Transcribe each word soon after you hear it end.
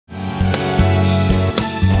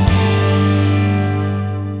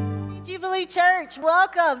Jubilee Church.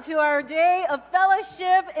 Welcome to our day of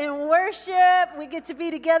fellowship and worship. We get to be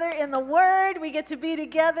together in the Word. We get to be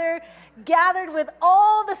together, gathered with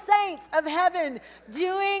all the saints of heaven,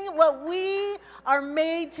 doing what we are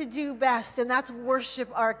made to do best, and that's worship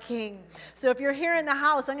our King. So if you're here in the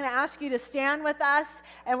house, I'm going to ask you to stand with us,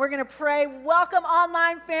 and we're going to pray. Welcome,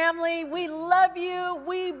 online family. We love you.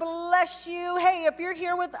 We bless you. Hey, if you're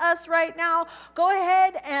here with us right now, go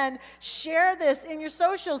ahead and share this in your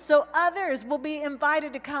socials so others will be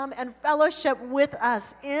invited to come and fellowship with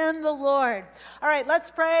us in the Lord. All right, let's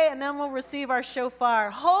pray, and then we'll receive our shofar.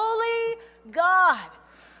 Holy God,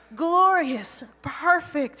 glorious,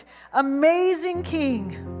 perfect, amazing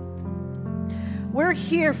King, we're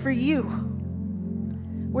here for you.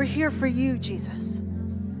 We're here for you, Jesus.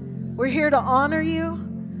 We're here to honor you.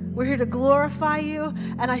 We're here to glorify you,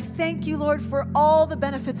 and I thank you, Lord, for all the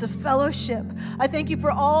benefits of fellowship. I thank you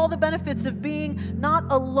for all the benefits of being not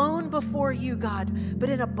alone before you, God, but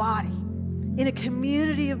in a body, in a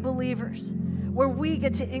community of believers, where we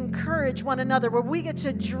get to encourage one another, where we get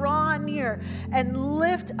to draw near and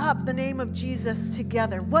lift up the name of Jesus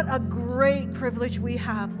together. What a great privilege we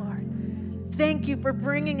have, Lord. Thank you for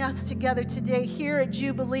bringing us together today here at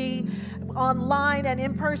Jubilee, online and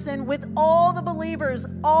in person, with all the believers,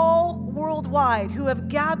 all worldwide, who have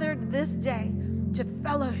gathered this day to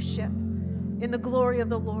fellowship in the glory of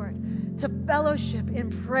the Lord, to fellowship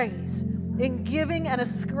in praise, in giving and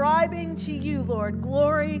ascribing to you, Lord,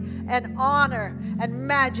 glory and honor and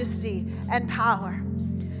majesty and power.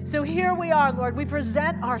 So here we are, Lord. We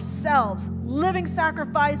present ourselves, living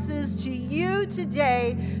sacrifices to you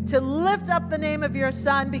today to lift up the name of your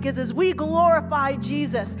Son, because as we glorify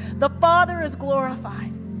Jesus, the Father is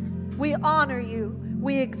glorified. We honor you.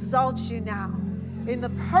 We exalt you now. In the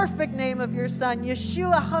perfect name of your Son,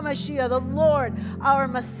 Yeshua HaMashiach, the Lord, our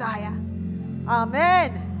Messiah.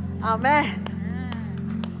 Amen. Amen.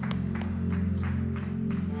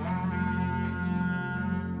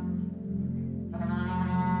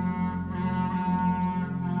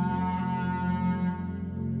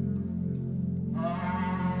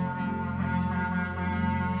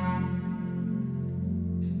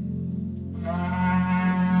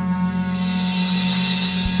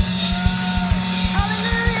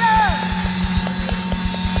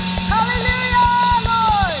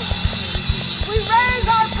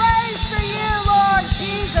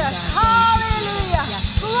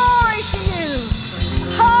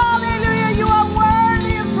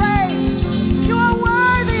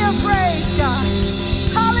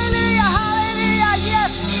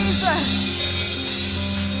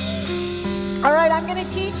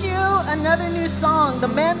 The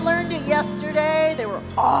men learned it yesterday. They were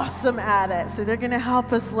awesome at it, so they're going to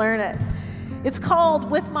help us learn it. It's called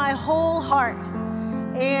With My Whole Heart,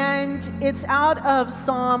 and it's out of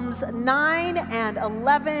Psalms 9 and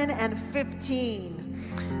 11 and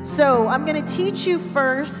 15. So I'm going to teach you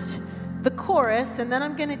first the chorus, and then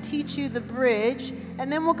I'm going to teach you the bridge,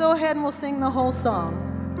 and then we'll go ahead and we'll sing the whole song.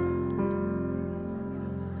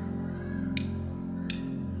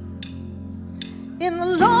 In the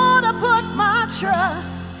Lord I put my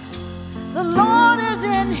trust. The Lord is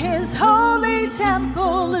in his holy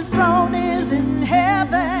temple. His throne is in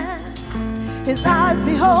heaven. His eyes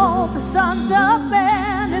behold the sons of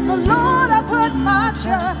men. In the Lord I put my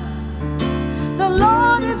trust. The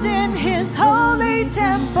Lord is in his holy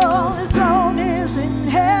temple. His throne is in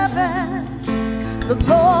heaven. The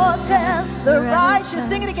Lord tests the righteous.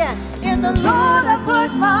 Sing it again. In the Lord I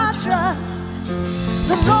put my trust.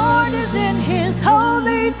 The Lord is in his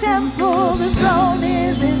holy temple. His throne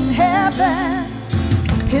is in heaven.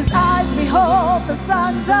 His eyes behold the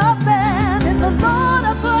sons of men. In the Lord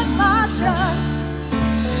I put my trust.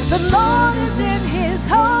 The Lord is in his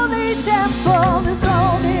holy temple. His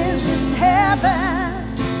throne is in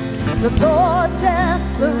heaven. The Lord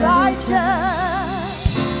tests the righteous.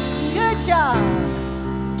 Good job.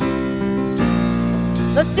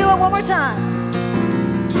 Let's do it one more time.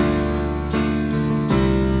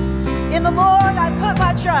 In the Lord I put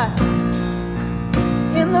my trust.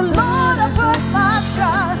 In the Lord I put my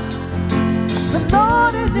trust. The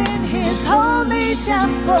Lord is in his holy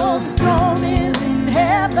temple. His throne is in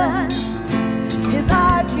heaven. His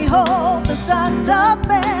eyes behold the sons of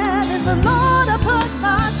men. In the Lord I put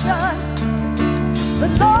my trust. The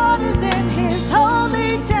Lord is in his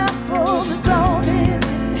holy temple. His throne is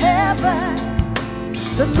in heaven.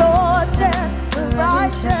 The Lord tests the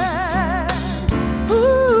righteous.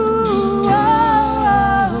 Ooh.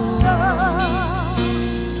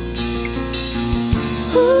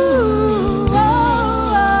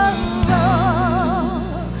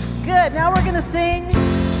 Good. Now we're going to sing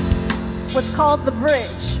what's called the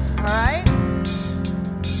bridge. All right?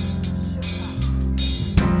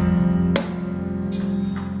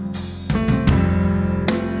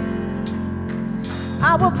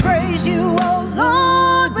 will praise you, oh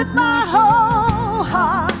Lord, with my whole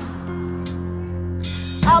heart.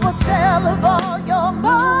 I will tell of all your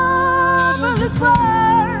marvelous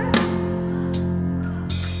works.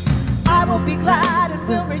 I will be glad and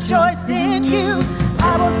will rejoice in you.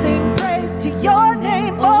 I will sing praise to your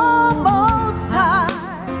name, O Most High.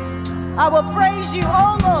 I will praise you,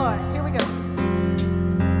 O Lord. Here we go.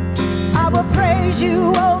 I will praise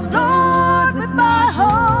you, O Lord, with my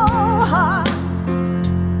whole heart.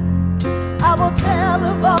 I will tell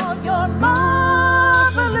of all your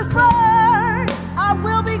marvelous works. I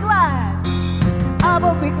will be glad. I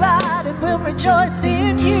will be glad and will rejoice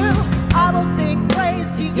in you. I will sing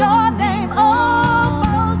praise to your name, O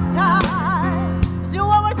Most High. Let's do it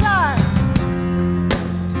one more time.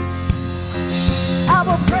 I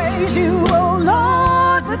will praise you, O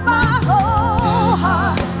Lord, with my whole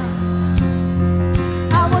heart.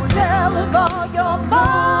 I will tell of all your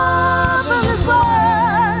marvelous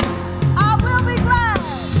works. I will be glad.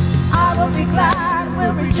 I will be glad and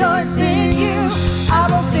will rejoice in you. I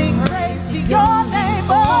will sing praise to your name,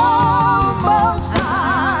 O Most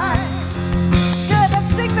High.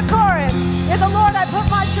 Sing the chorus. In the Lord I put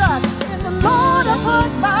my trust. In the Lord I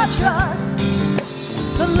put my trust.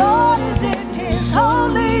 The Lord is in his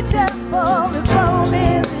holy temple. His throne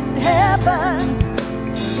is in heaven.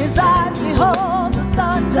 His eyes behold the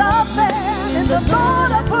sons of man. In the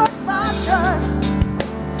Lord I put my trust.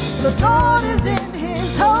 The Lord is in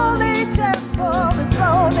his holy temple. His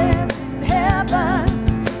throne is in heaven.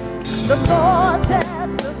 The Lord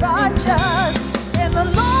tests the righteous. In the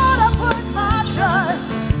Lord I put my trust.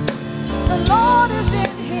 The Lord is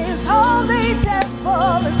in his holy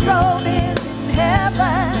temple. His throne is in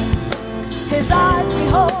heaven. His eyes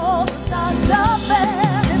behold the sons of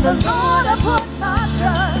man. In the Lord I put my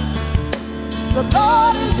trust. The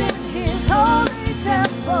Lord is in his holy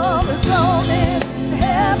temple. His throne is in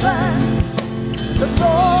heaven. The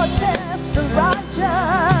Lord tests the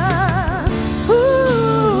righteous.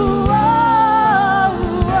 Ooh, oh,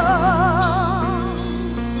 oh.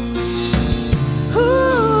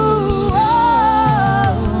 Ooh, oh,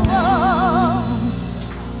 oh.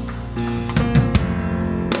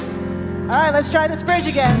 All right, let's try this bridge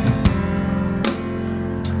again.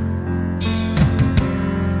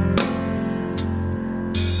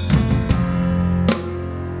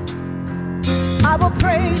 I will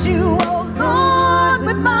praise you, oh Lord,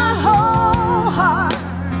 with my whole heart.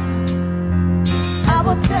 I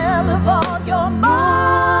will tell of all your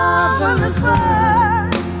marvelous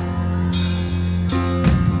works.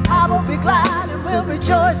 I will be glad and will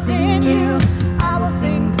rejoice in you. I will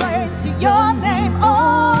sing praise to your name,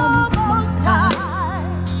 oh Most High.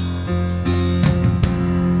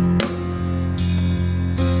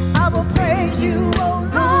 I will praise you, oh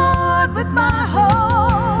Lord, with my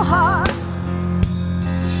whole heart.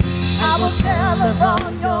 I will tell of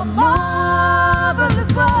all your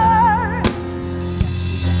marvelous works.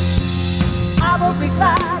 I will be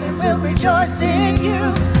glad and will rejoice in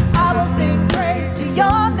you. I will sing praise to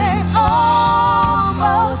your name, oh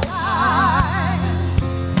Most High.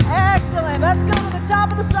 Excellent. Let's go to the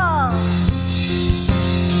top of the song.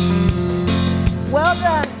 Well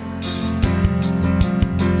done.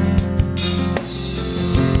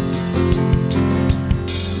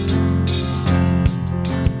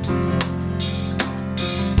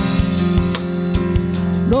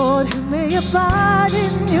 Lord, who may abide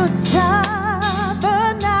in your tabernacle,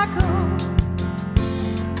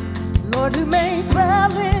 Lord, who may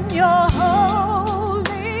dwell in your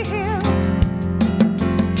holy hill,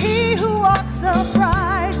 he who walks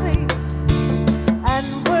uprightly and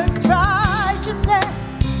works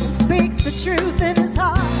righteousness and speaks the truth in his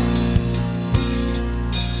heart.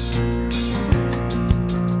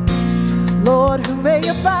 Lord, who may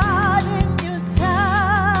abide in your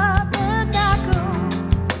tabernacle,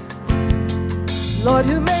 Lord,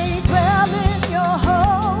 who may dwell in your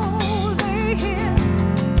holy hill,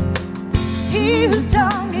 he whose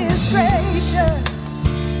tongue is gracious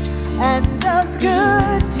and does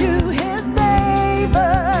good to his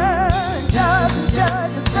neighbor, doesn't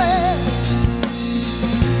judge his friend.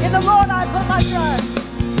 In the Lord I put my trust.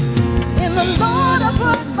 In the Lord I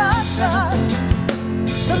put my trust.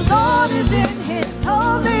 The Lord is in his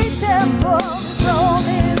holy temple. His throne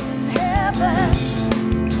is in heaven.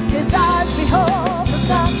 His eyes behold the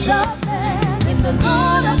sons of men. In the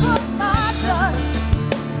Lord I put my trust.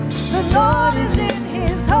 The Lord is in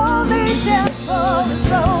his holy temple. His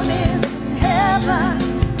throne is in heaven.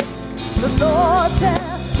 The Lord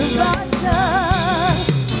tests the righteous.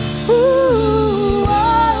 Ooh, oh,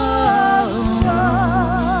 oh,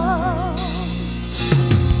 oh.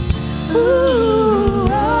 Ooh,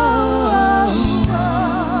 oh, oh,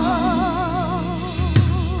 oh.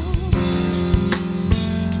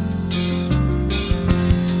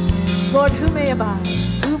 Lord, who may abide?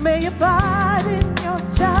 Who may abide in your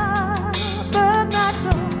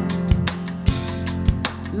tabernacle?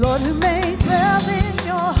 Lord, who may dwell in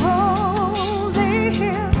your holy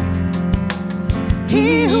hill?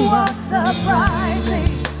 He who walks uprightly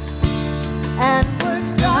and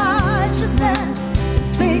works righteousness and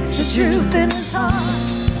speaks the truth in his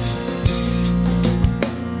heart.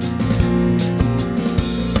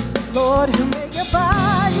 Lord, who may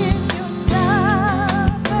abide in your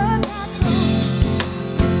tabernacle?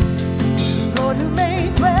 Lord, who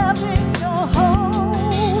may dwell in your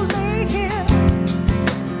holy hill?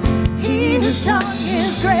 He whose tongue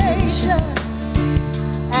is gracious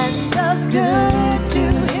and does good to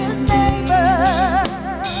his neighbor,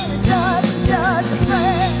 and doesn't judge his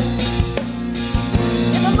friend.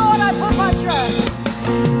 In the Lord I put my trust.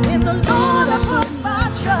 In the Lord I put my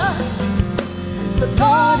trust. The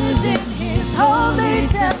Lord is in his holy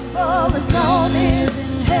temple. His throne is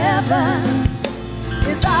in heaven.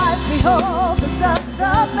 His eyes behold the sons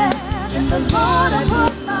of men. In the Lord I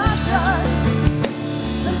put my trust.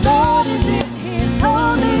 The Lord is in his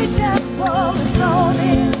holy temple. His throne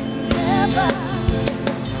is in heaven.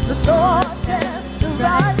 The Lord tests the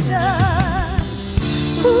righteous.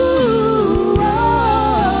 Ooh,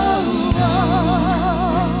 oh,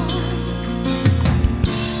 oh.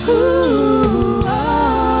 Ooh,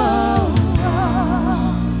 oh,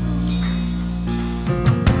 oh.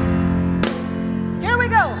 Here we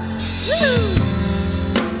go. Woo.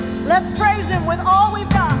 Let's praise him with all we've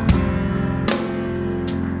got.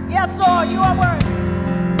 Yes, Lord, you are worthy.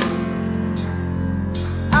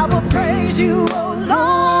 I will praise you, oh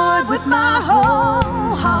Lord, with my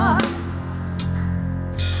whole heart.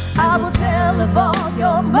 I will tell of all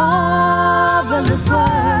your marvelous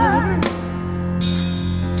works.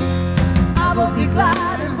 I will be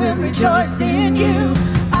glad and will rejoice in you.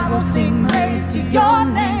 I will sing praise to your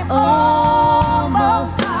name, oh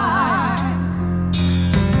Most High.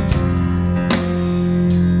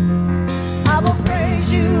 I will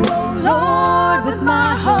praise you, oh Lord, with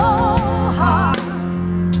my whole heart.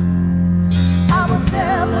 I will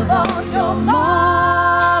tell of all your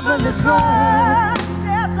marvelous works.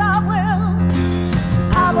 Yes, I will.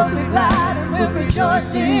 I will be glad and will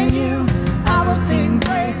rejoice in you. I will sing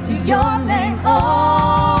praise to your name,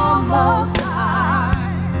 oh Most High.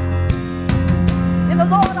 In the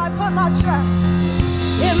Lord I put my trust.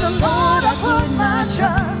 In the Lord I put my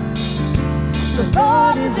trust. The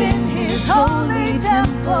Lord is in his holy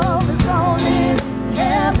temple. His throne is in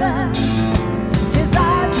heaven. His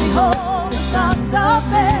eyes behold the sons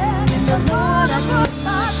of men. In the Lord I put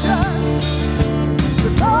my trust. The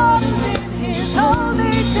Lord is in his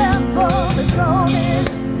holy temple. The throne is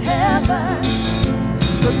in heaven.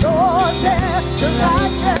 The Lord tests the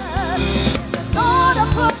righteous. In the Lord I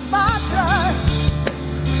put my trust.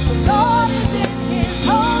 The Lord is in his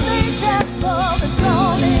holy temple. The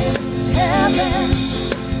throne is in heaven.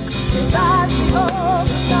 His eyes behold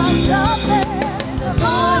the sons of men. In the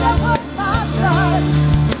Lord I put my trust.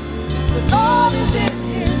 The Lord is in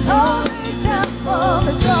his holy temple.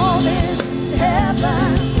 The throne is in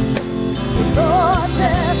heaven. The Lord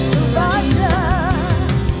tests the righteous.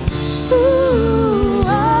 Ooh, oh, oh,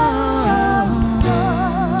 oh.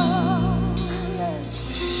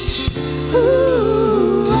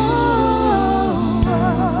 Ooh, oh, oh, oh.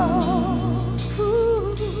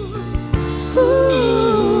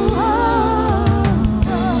 Ooh, oh,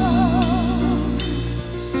 oh.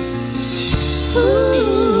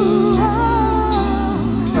 Ooh,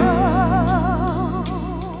 oh, oh.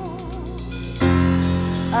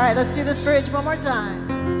 All right, let's do this bridge one more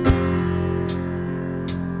time.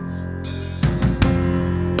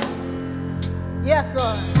 Yes,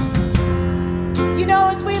 Lord. You know,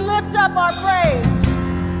 as we lift up our praise,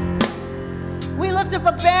 we lift up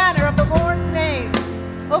a banner of the Lord's name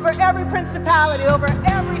over every principality, over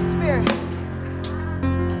every spirit.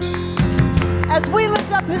 As we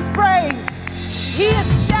lift up his praise, he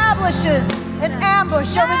establishes an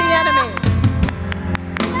ambush over the enemy.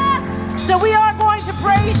 Yes. So we are going to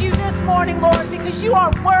praise you this morning, Lord, because you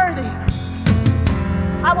are worthy.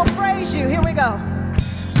 I will praise you. Here we go.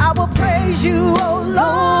 I will praise you, oh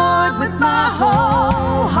Lord, with my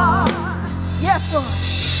whole heart. Yes, Lord.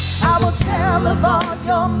 I will tell of all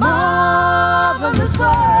your marvelous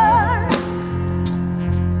works.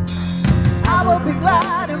 I will be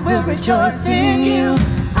glad and will rejoice in you.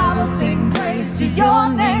 I will sing praise to your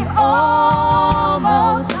name, oh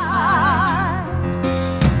Most High.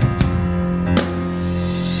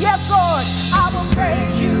 Yes, Lord. I will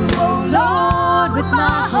praise you, oh Lord, with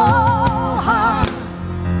my whole heart.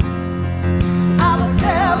 I will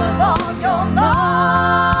tell of all your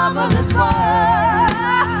marvelous works.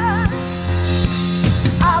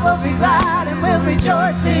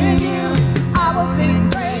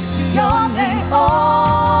 your name,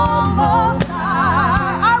 oh Most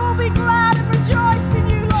High. I will be glad and rejoice in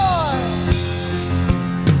you, Lord.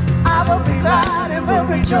 I will be glad and will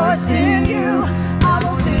rejoice in you. I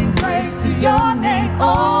will sing praise to your name,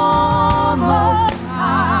 oh Most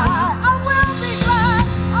High. I will be glad,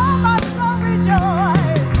 oh my soul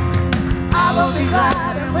rejoice. I will be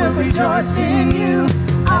glad and will rejoice in you.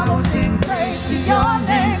 I will sing praise to your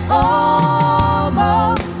name, oh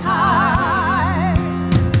Most High.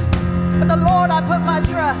 In the Lord I put my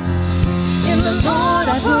trust. In the Lord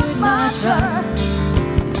I put my trust.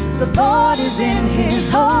 The Lord is in his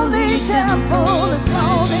holy temple. His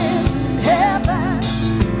throne is in heaven.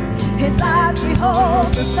 His eyes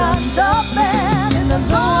behold the sons of man. In the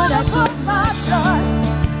Lord I put my trust.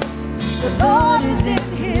 The Lord is in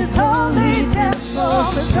his holy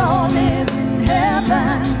temple. His throne is in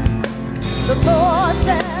heaven. The Lord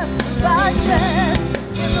tests righteous.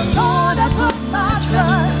 In the Lord I put my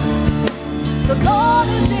trust. The Lord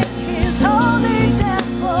is in his holy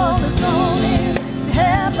temple. His throne is in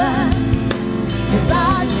heaven. His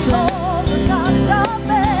eyes behold the sons of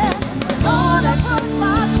man. In the Lord I put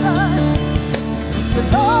my trust. The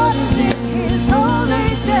Lord is in his holy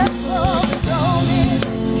temple. His throne is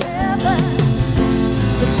in heaven.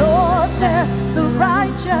 The Lord tests the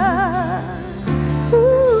righteous.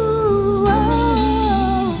 Ooh, oh,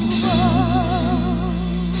 oh.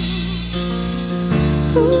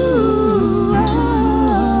 Ooh, oh,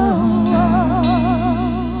 oh.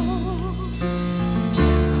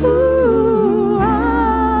 Ooh, oh,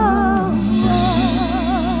 oh.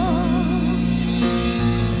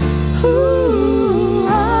 Ooh,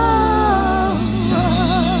 oh,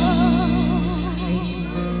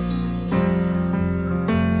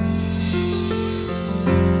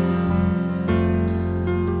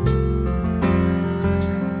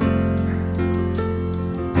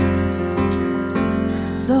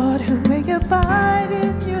 Lord, who may abide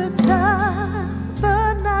in your tabernacle,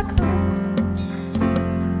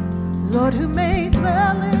 Lord, who may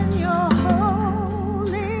dwell in your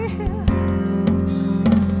holy hill,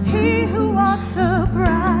 he who walks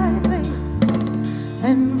uprightly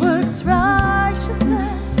and works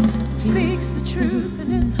righteousness, speaks the truth in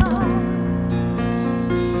his heart.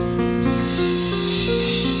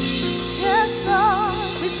 Yes, Lord,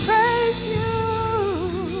 we praise you.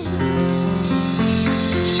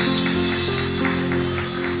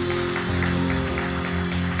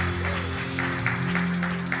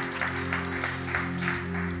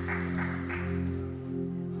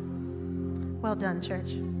 Well done,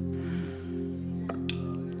 church.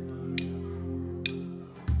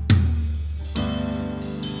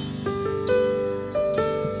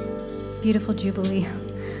 Beautiful Jubilee.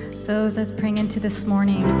 So as I was praying into this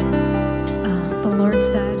morning, the Lord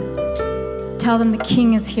said, tell them the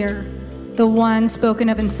King is here, the one spoken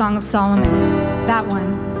of in Song of Solomon, that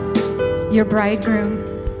one, your bridegroom,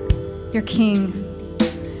 your King.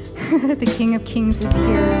 The King of Kings is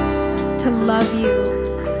here to love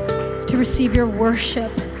you, to receive your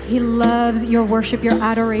worship. He loves your worship, your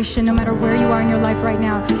adoration, no matter where you are in your life right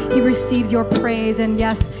now. He receives your praise, and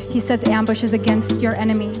yes, he sets ambushes against your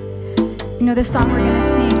enemy. You know, this song we're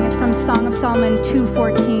gonna sing is from Song of Solomon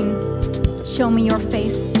 2:14. Show me your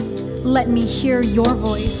face, let me hear your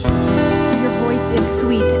voice. Your voice is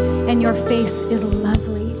sweet, and your face is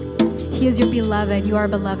lovely. He is your beloved, you are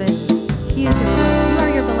beloved. He is your beloved, you are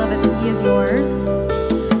your beloved, and he is yours.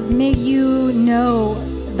 May you know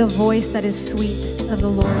the voice that is sweet of the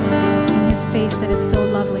Lord and his face that is so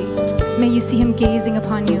lovely. May you see him gazing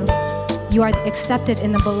upon you. You are accepted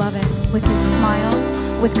in the beloved with his smile,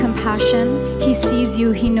 with compassion. He sees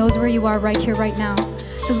you. He knows where you are right here, right now.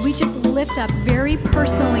 So as we just lift up very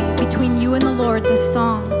personally between you and the Lord this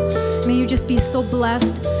song, may you just be so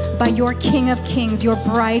blessed by your King of Kings, your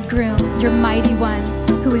bridegroom, your mighty one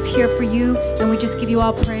who is here for you. And we just give you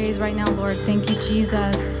all praise right now, Lord. Thank you,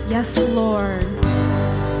 Jesus. Yes, Lord.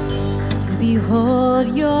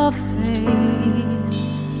 Behold your face,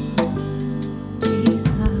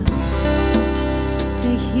 Jesus, to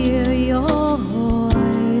hear your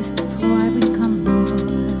voice, that's why we've come, Lord.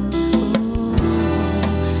 Oh,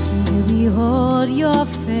 to behold your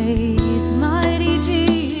face, mighty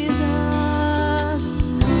Jesus,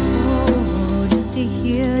 oh, just to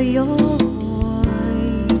hear your voice.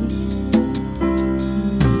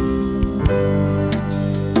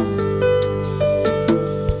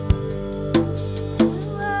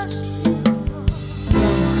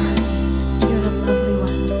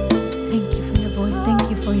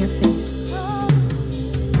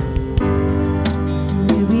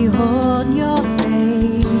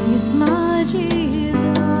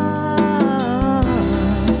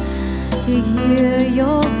 Hear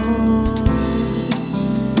your voice.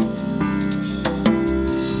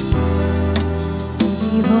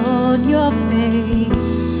 behold your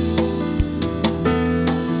face.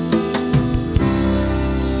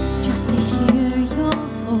 Just to hear your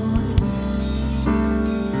voice.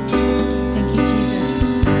 Thank you,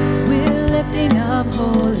 Jesus. We're lifting up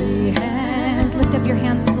holy hands. Lift up your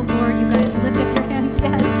hands to the Lord, you guys. Lift up your hands,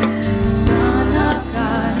 yes. Son of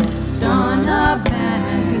God, Son of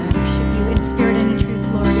Man, we worship you in spirit and in truth,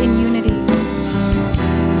 Lord, in unity.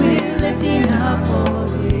 We're lifting up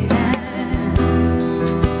holy hands.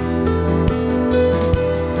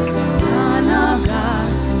 Son of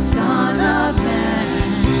God, Son of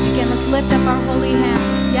Man. Again, let's lift up our holy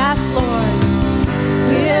hands. Yes, Lord.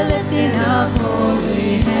 We're lifting up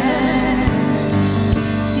holy hands.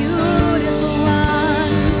 Beautiful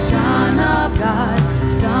one, Son of God,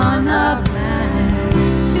 Son of Man.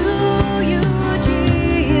 To you,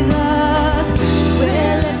 Jesus,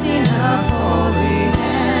 we're lifting up holy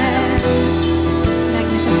hands.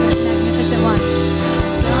 Magnificent, magnificent one.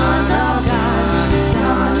 Son of God,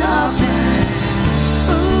 Son of Man.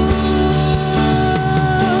 Ooh,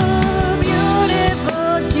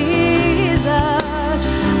 beautiful Jesus,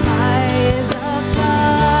 eyes of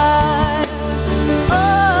fire.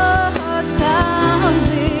 Oh, hearts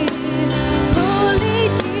pounding, holy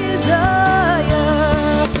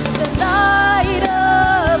desire. The light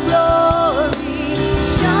of glory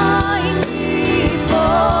shine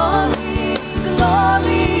before me.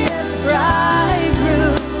 Glorious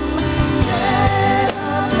bridegroom, set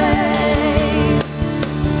ablaze.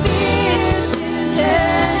 Fierce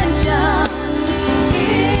intention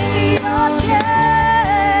in your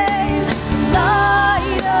gaze.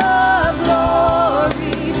 Light of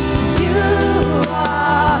glory, you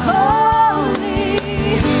are holy.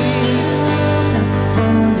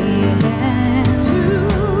 Holy hands to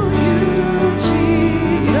you,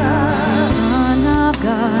 Jesus. Son of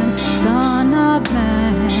God, Son of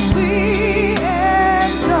Man. We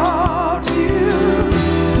exalt you.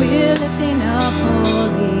 We're lifting up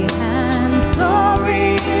holy hands.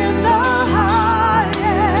 Glory in the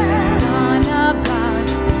highest. Son of God,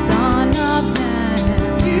 Son of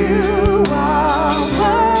Man. You are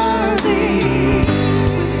worthy.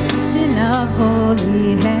 Lifting up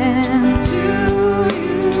holy hands to you,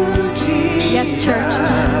 Jesus. Yes, church.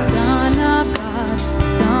 Son of God,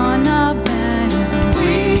 Son of Man.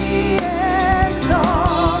 We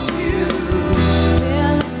exalt you.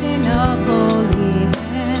 We're lifting up holy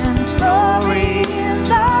hands. Glory in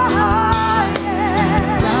the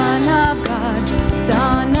highest. Son of God,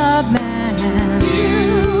 Son of Man.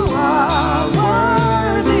 You are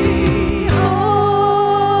worthy.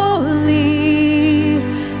 Holy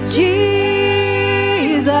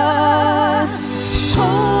Jesus.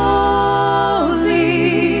 Holy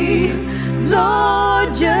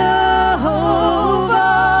Lord Jehovah.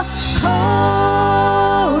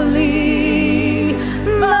 Holy,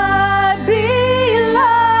 my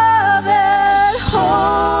beloved.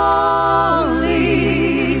 Holy,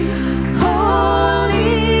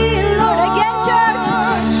 holy Lord. Again, church.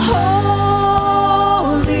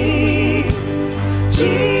 Holy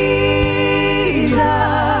Jesus.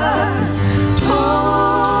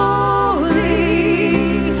 Holy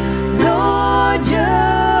Lord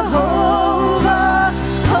Jehovah.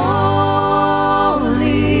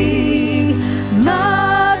 Holy,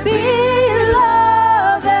 my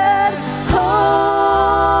beloved.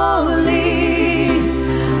 Holy,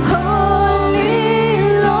 holy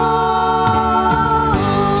Lord.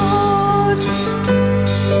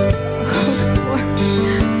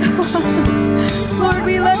 Lord,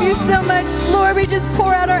 we love you so much. Lord, we just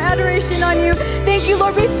pour out our adoration on you. Thank you,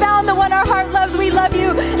 Lord. We found the one our heart loves. We love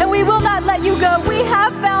you, and we will not let you go. We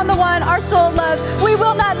have found the one our soul loves. We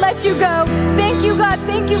will not let you go. Thank you, God.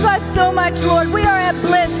 Thank you, God, so much, Lord. We are at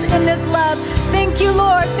bliss in this love. Thank you,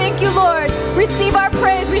 Lord. Thank you, Lord. Receive our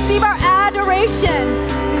praise. Receive our adoration.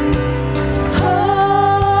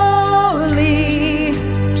 Holy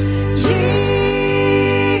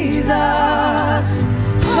Jesus.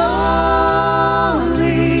 Holy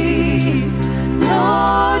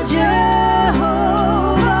Lord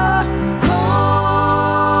Jehovah.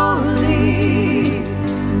 Holy,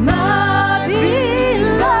 my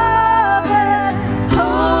beloved.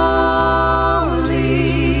 Holy,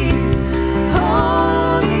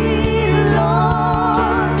 holy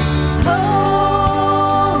Lord.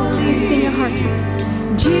 Holy,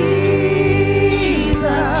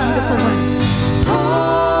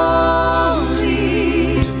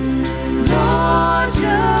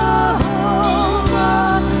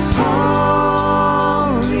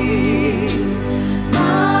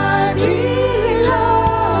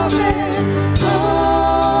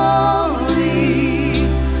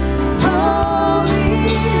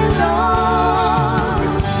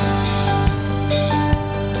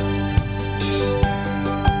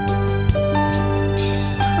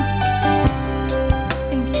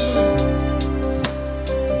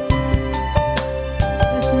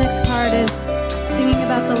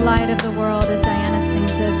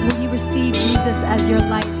 receive Jesus as your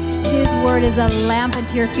light. His word is a lamp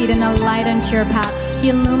unto your feet and a light unto your path. He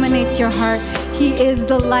illuminates your heart. He is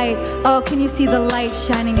the light. Oh, can you see the light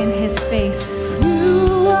shining in his face?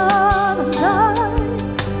 You are the light.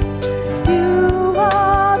 You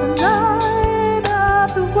are the light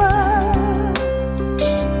of the world.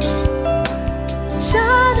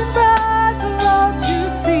 Shining bright for all to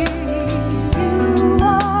see. You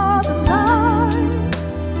are the light.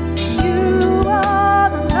 You are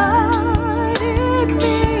the light in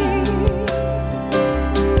me.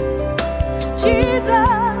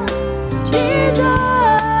 Jesus, Jesus,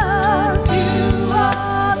 you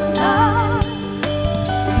are the light.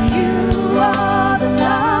 You are the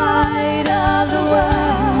light of the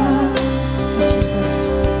world.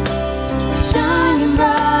 Jesus. Shining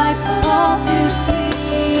bright for all to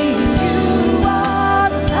see. You are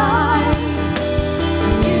the light.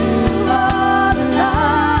 You are the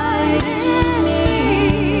light in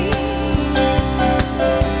me.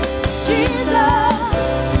 Jesus,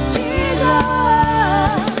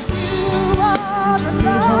 Jesus, you are the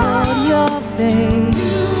Behold light. your face.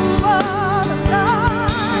 You are the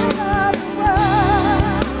light of the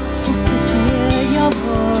world. Just to hear your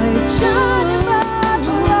voice. Shining bright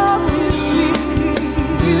for all to see.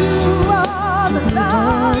 You are the Behold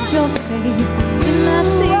light. your face in that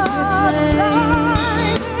secret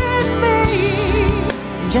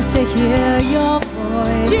place. Just to hear your voice.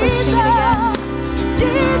 Let's sing it again.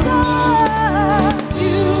 Jesus,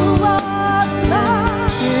 you are the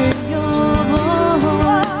light. Hear your You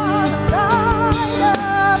voice. are the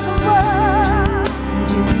light of the world.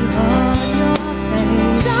 To behold your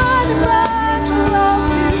face. Shining bright for all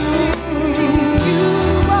to see. You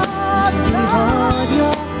are the light. Behold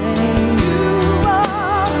your face. You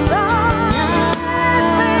are the light.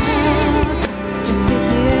 Just to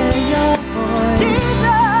hear your voice.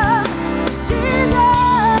 Jesus,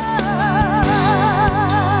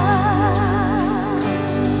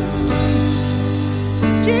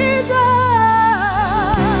 Jesus.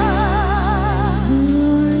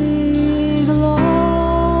 Glory,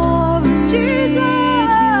 glory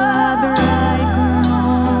Jesus. to our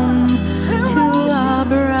bridegroom, to our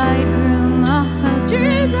bridegroom, our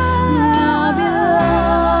husband, our beloved,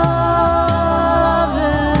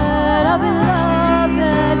 our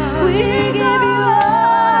beloved. We give you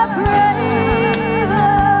our praise,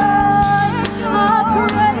 Lord, our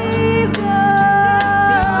praise,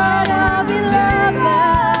 God, our beloved.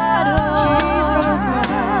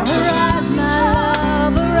 Arise, my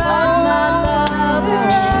love, arise, my love,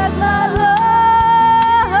 arise, my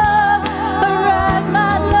love, arise,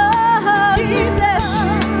 my love. Jesus,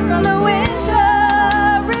 the winter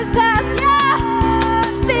is past, yeah.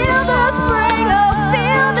 Feel the spring, oh,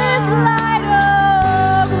 feel this light,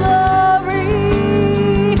 oh,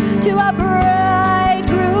 glory to our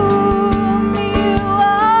bridegroom. You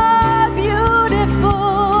are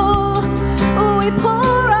beautiful. We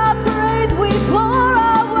pour our praise, we pour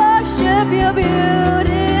our worship. You're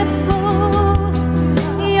beautiful.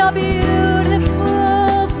 You're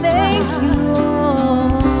beautiful. Thank you,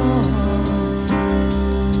 Lord.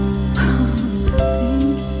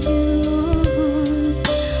 Thank you.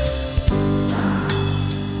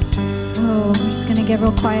 So we're just gonna get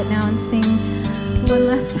real quiet now and sing one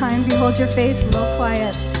last time. Behold your face, a little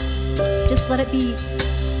quiet. Just let it be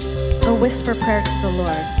a whisper prayer to the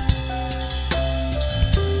Lord.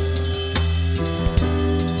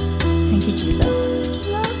 Thank you, Jesus.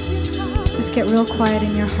 Just get real quiet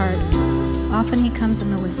in your heart. Often he comes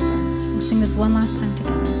in the whisper. We'll sing this one last time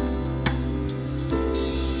together.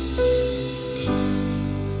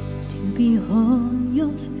 To behold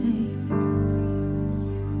your face.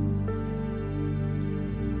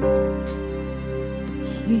 To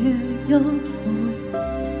hear your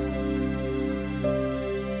voice.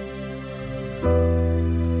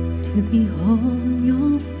 To behold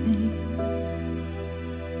your face.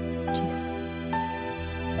 Jesus.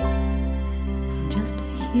 Just to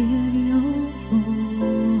hear your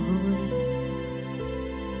voice.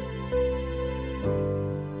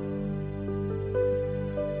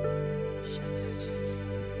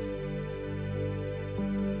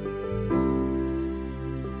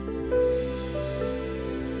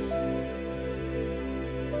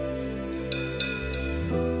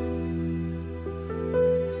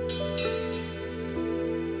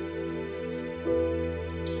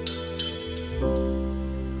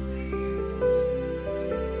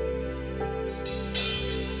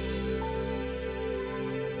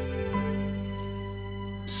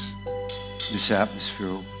 This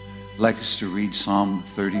atmosphere, I'd like us to read Psalm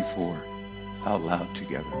 34 out loud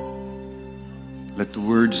together. Let the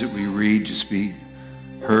words that we read just be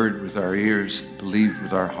heard with our ears, believed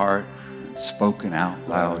with our heart, spoken out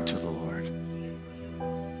loud to the Lord.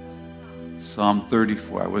 Psalm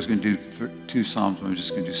 34. I was going to do two Psalms, but I'm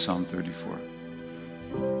just going to do Psalm 34.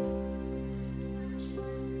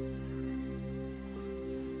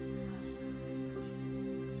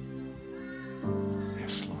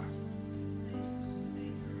 Yes, Lord.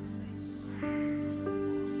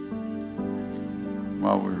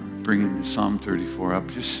 While we're bringing the Psalm 34 up,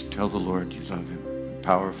 just tell the Lord you love him, how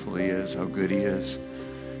powerful he is, how good he is.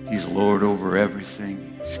 He's Lord over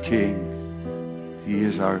everything. He's King. He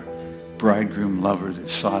is our bridegroom lover that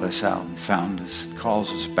sought us out and found us and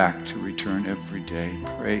calls us back to return every day.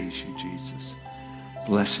 Praise you, Jesus.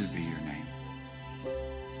 Blessed be your name.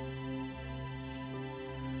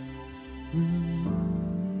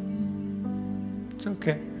 It's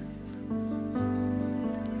okay.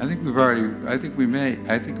 I think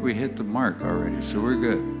we hit the mark already, so we're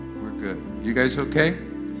good. We're good. You guys okay?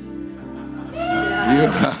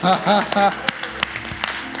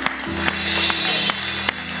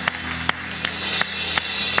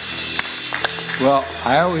 Well,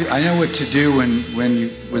 I know what to do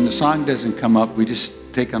when the song doesn't come up. We just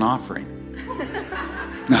take an offering.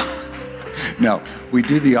 No, we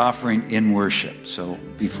do the offering in worship. So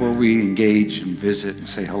before we engage and visit and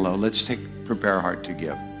say hello, let's prepare our heart to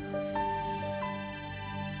give.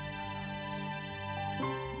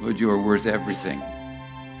 Lord, you are worth everything.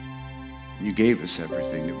 You gave us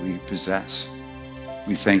everything that we possess.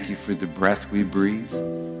 We thank you for the breath we breathe,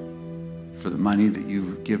 for the money that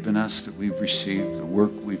you've given us, that we've received, the work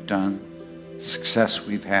we've done, the success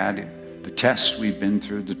we've had, the tests we've been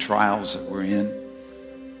through, the trials that we're in.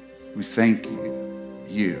 We thank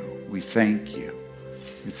you. We thank you.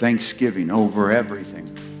 With thanksgiving over everything.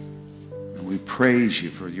 And we praise you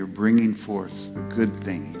for your bringing forth the good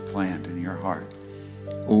thing you planned in your heart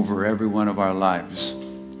over every one of our lives.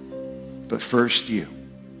 But first you.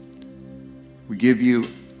 We give you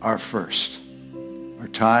our first. Our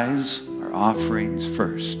tithes, our offerings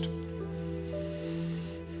first.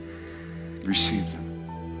 Receive them.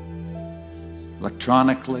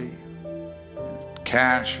 Electronically,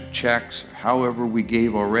 cash or checks, or however we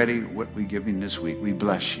gave already, what we're giving this week. We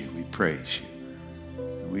bless you. We praise you.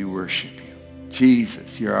 And we worship you.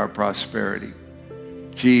 Jesus, you're our prosperity.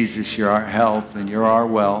 Jesus, you're our health and you're our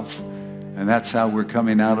wealth. And that's how we're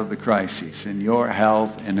coming out of the crises, in your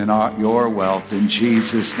health and in your wealth, in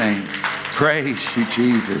Jesus' name. Praise you,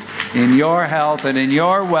 Jesus. In your health and in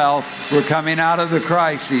your wealth, we're coming out of the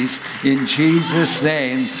crises in Jesus'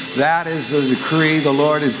 name. That is the decree the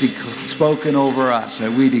Lord has spoken over us, that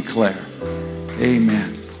we declare.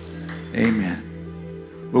 Amen. Amen.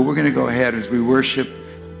 Well, we're going to go ahead as we worship.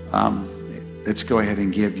 Let's go ahead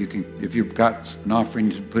and give. You can, if you've got an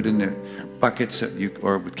offering, you can put in the buckets that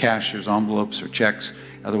or with cash, there's envelopes or checks.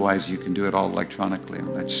 Otherwise, you can do it all electronically.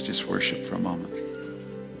 And let's just worship for a moment.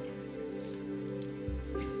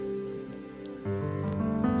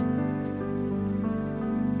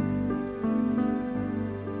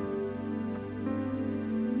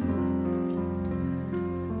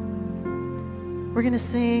 We're going to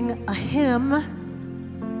sing a hymn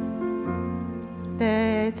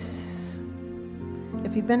that,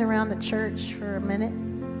 if you've been around the church for a minute,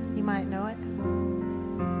 you might know it.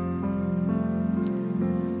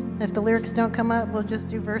 If the lyrics don't come up, we'll just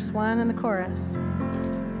do verse 1 and the chorus.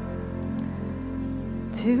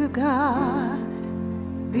 To God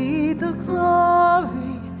be the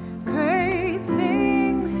glory, great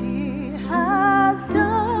things he has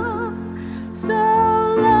done. So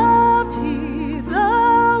loved he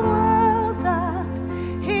the world that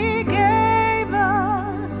he gave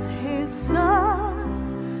us his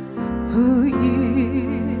Son, who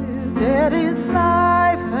yielded his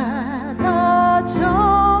life and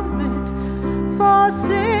atonement for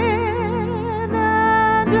sin,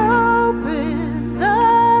 and opened the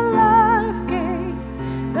life gate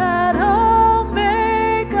that all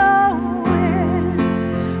may go in.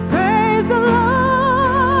 Praise the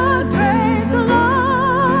Lord, praise the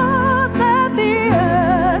Lord, let the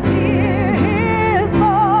earth hear his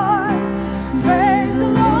voice. Praise the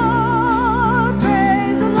Lord,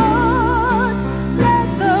 praise the Lord, let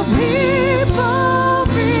the people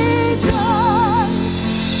rejoice.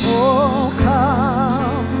 Oh,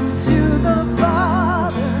 come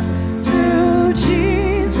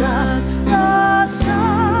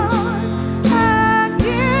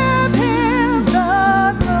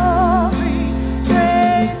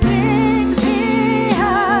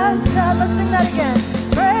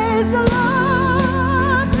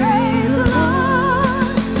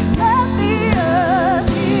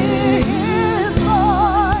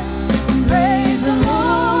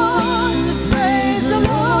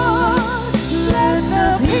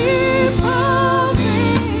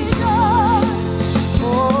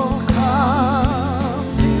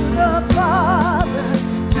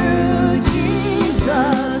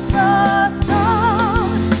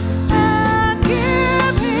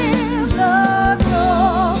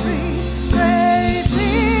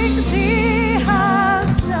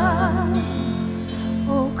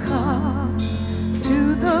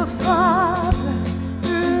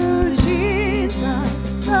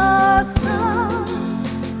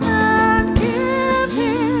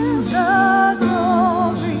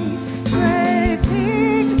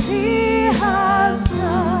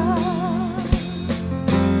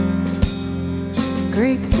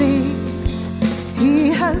Great things he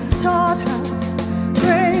has taught us,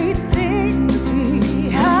 great things he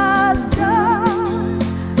has done,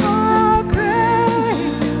 our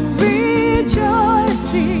great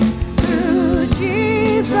rejoicing through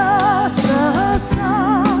Jesus the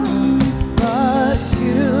Son. But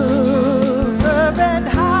purer and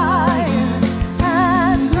higher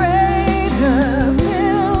and greater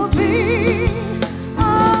will be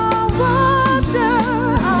our wonder,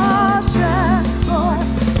 our transport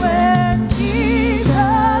when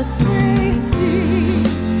Jesus we see.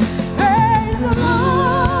 Praise the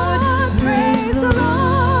Lord, praise the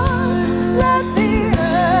Lord. Let the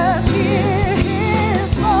earth hear his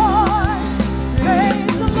voice.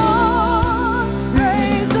 Praise the Lord,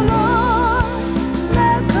 praise the Lord.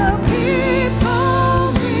 Let the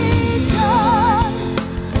people rejoice.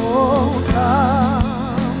 Oh,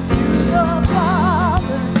 come to the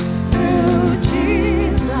Father through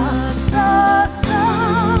Jesus the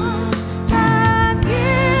Son and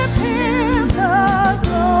give him the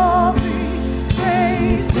glory.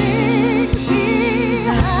 Great things he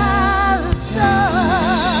has done.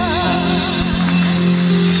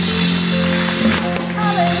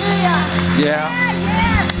 Hallelujah. Yeah.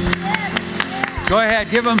 Yes. Go ahead,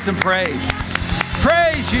 give him some praise.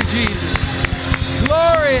 Praise you, Jesus.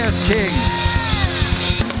 Glorious King.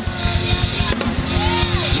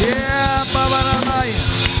 Yeah, ba-ba-da-ba-ya.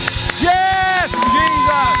 Yes,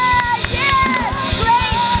 Jesus.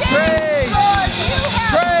 Praise. Praise.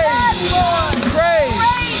 Praise.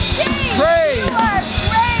 Praise. Praise.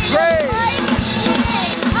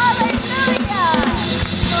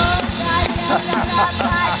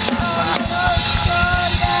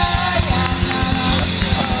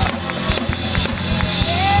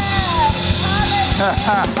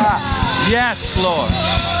 Yes, Lord.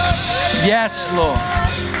 Yes, Lord.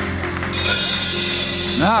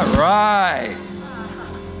 All right.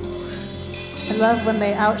 I love when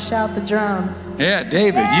they outshout the drums. Yeah,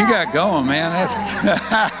 David, you got going, man. That's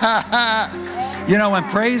you know, when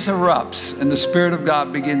praise erupts and the Spirit of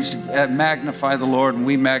God begins to magnify the Lord, and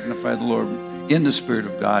we magnify the Lord in the Spirit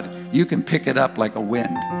of God, you can pick it up like a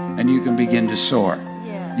wind and you can begin to soar.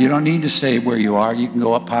 Yeah. You don't need to stay where you are. You can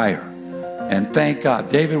go up higher. And thank God.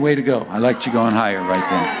 David, way to go. I liked you going higher right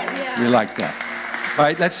there. We like that. All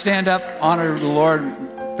right, let's stand up, honor the Lord,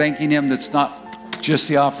 thanking him. That's not just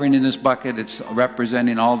the offering in this bucket. It's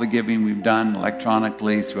representing all the giving we've done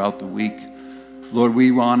electronically throughout the week. Lord,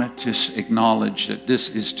 we want to just acknowledge that this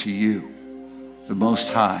is to you, the Most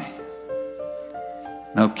High,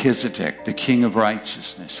 Melchizedek, the King of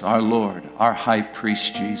righteousness, our Lord, our High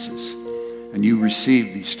Priest Jesus. And you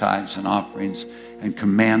receive these tithes and offerings and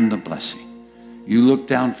command the blessing. You look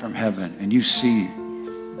down from heaven and you see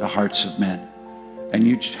the hearts of men, and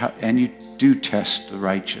you do test the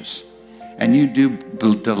righteous, and you do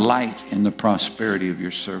delight in the prosperity of your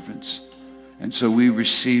servants. And so we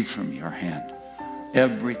receive from your hand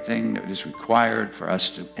everything that is required for us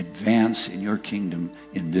to advance in your kingdom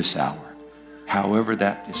in this hour. However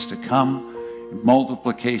that is to come,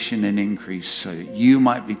 multiplication and increase, so that you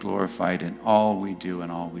might be glorified in all we do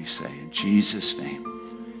and all we say. In Jesus' name,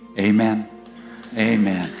 amen,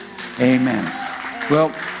 amen, amen.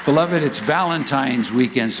 Well, beloved, it's Valentine's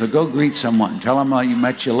weekend, so go greet someone. Tell them how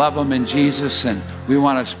much you love them in Jesus, and we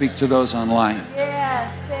want to speak to those online.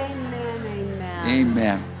 Yes, amen, amen.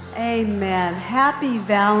 Amen. Amen. Happy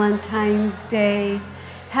Valentine's Day.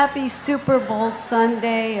 Happy Super Bowl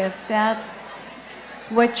Sunday, if that's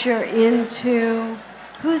what you're into.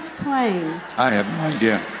 Who's playing? I have no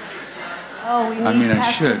idea. Oh, we need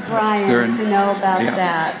Pastor Brian to know about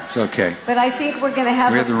that. It's okay. But I think we're going to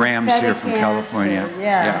have We have the Rams here from California.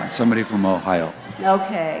 Yeah. Somebody from Ohio.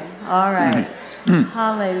 Okay. All right.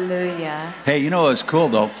 Hallelujah. Hey, you know what's cool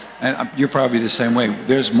though, and you're probably the same way.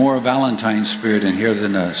 There's more Valentine's spirit in here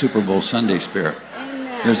than a Super Bowl Sunday spirit.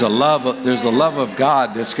 Amen. There's a love of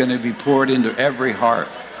God that's going to be poured into every heart.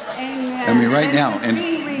 Amen. I mean, right now,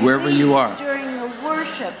 and wherever you are. During the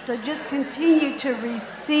worship, so just continue to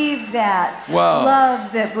receive that Whoa.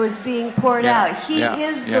 love that was being poured out. He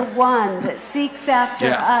is yeah. the one that seeks after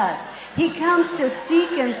us. He comes to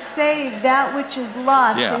seek and save that which is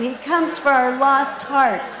lost, and he comes for our lost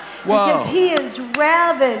hearts. Whoa. Because he is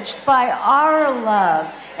ravaged by our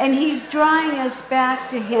love, and he's drawing us back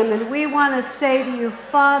to him. And we want to say to you,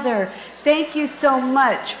 Father, thank you so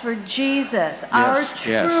much for Jesus, our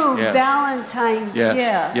true Valentine gift.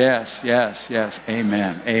 Yes.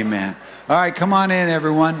 Amen. Amen. All right, come on in,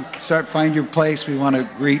 everyone. Find your place. We want to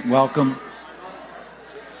greet and welcome.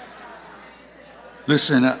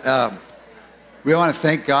 Listen, we want to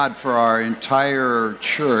thank God for our entire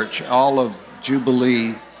church, all of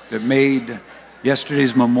Jubilee, that made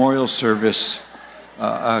Yesterday's memorial service,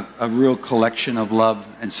 a real collection of love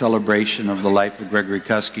and celebration of the life of Gregory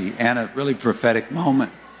Kuski, and a really prophetic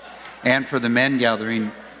moment. And for the men gathering,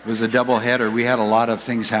 it was a double header. We had a lot of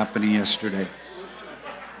things happening yesterday.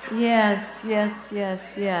 Yes, yes,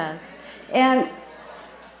 yes, yes. And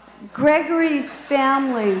Gregory's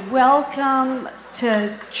family, welcome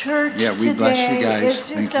to church today. Yeah, we bless you guys. It's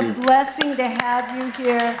just a blessing to have you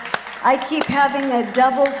here. I keep having a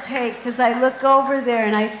double take because I look over there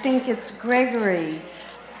and I think it's Gregory.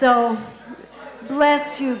 So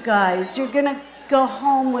bless you guys. You're going to go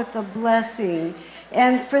home with a blessing.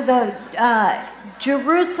 And for the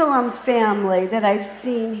Jerusalem family that I've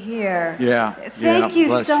seen here, thank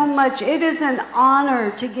you so much. It is an honor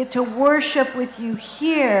to get to worship with you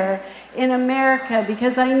here in America,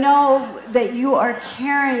 because I know that you are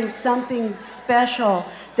carrying something special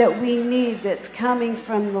that we need that's coming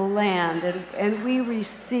from the land. And we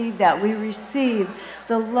receive that. We receive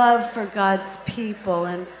the love for God's people.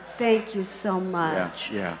 And thank you so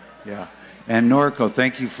much. Yeah. And Noriko,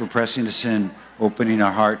 thank you for pressing us in, opening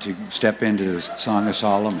our heart to step into the Song of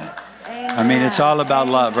Solomon. Amen. I mean, it's all about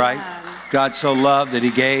love, right? God so loved that he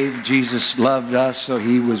gave. Jesus loved us, so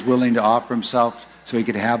he was willing to offer himself so he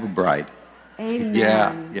could have a bride.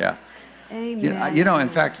 Amen. Yeah. Amen. You know, in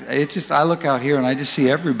fact, I look out here and I just see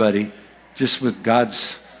everybody just with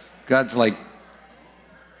God's like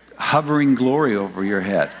hovering glory over your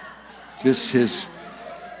head. Just his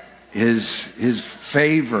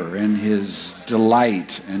favor and his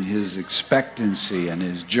delight and his expectancy and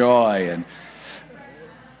his joy. And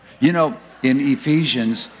you know, in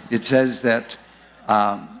Ephesians it says that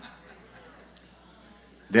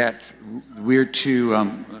that we're to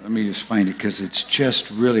let me just find it because it's just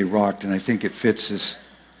really rocked, and I think it fits this.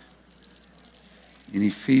 In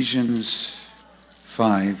Ephesians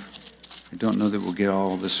 5, I don't know that we'll get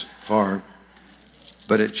all this far,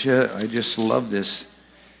 but I just love this.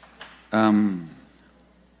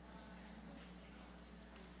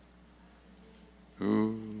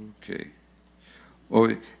 Okay.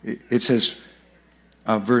 Oh, it says,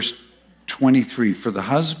 verse 23, for the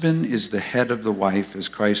husband is the head of the wife, as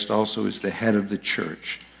Christ also is the head of the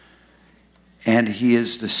church. And he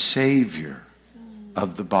is the Savior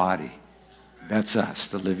of the body. That's us,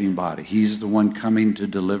 the living body. He's the one coming to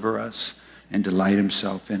deliver us and delight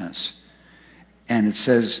himself in us. And it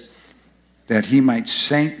says that he might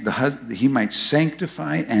sanctify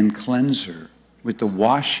and cleanse her with the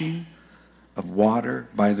washing of water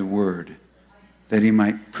by the word, that he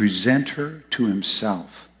might present her to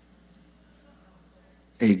himself,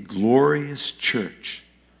 a glorious church,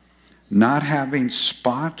 not having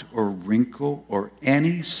spot or wrinkle or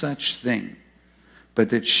any such thing, but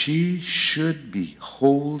that she should be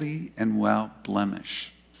holy and without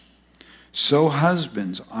blemish. So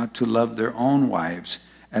husbands ought to love their own wives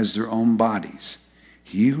as their own bodies.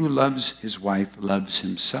 He who loves his wife loves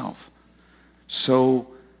himself. So,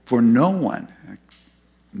 for no one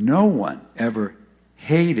ever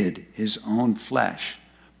hated his own flesh,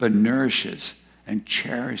 but nourishes and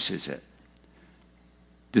cherishes it.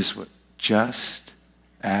 This was just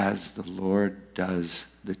as the Lord does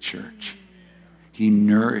the church. He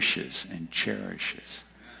nourishes and cherishes.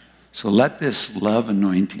 So let this love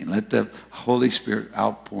anointing, let the Holy Spirit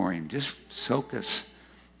outpouring just soak us,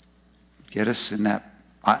 get us in that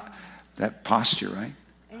posture, right?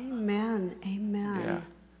 Amen. Yeah.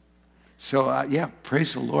 So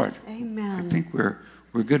praise the Lord. Amen. I think we're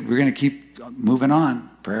good. We're going to keep moving on.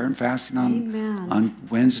 Prayer and fasting on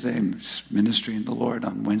Wednesday, ministering the Lord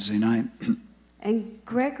on Wednesday night. And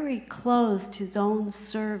Gregory closed his own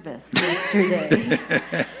service yesterday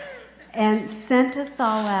and sent us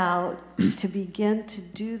all out to begin to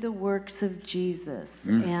do the works of Jesus.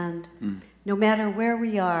 And no matter where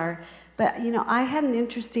we are, but you know, I had an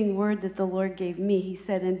interesting word that the Lord gave me. He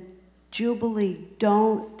said, in Jubilee,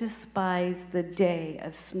 don't despise the day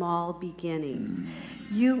of small beginnings.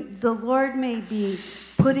 The Lord may be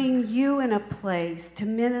putting you in a place to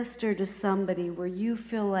minister to somebody where you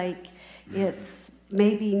feel like it's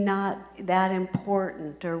maybe not that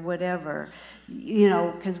important or whatever, you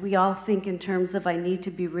know, because we all think in terms of I need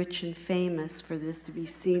to be rich and famous for this to be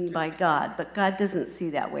seen by God, but God doesn't see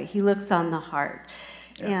that way. He looks on the heart.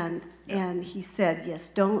 And he said, yes,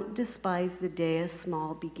 don't despise the day of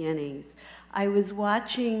small beginnings. I was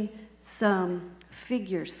watching some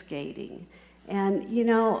figure skating, and you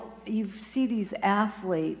know, you see these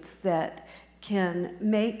athletes that can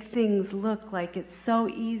make things look like it's so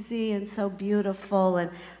easy and so beautiful,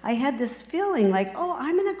 and I had this feeling like, oh,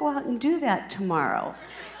 I'm going to go out and do that tomorrow.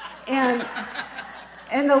 And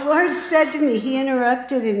the Lord said to me, he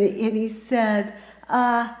interrupted and he said,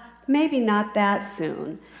 maybe not that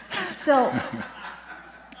soon. So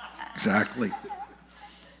Exactly.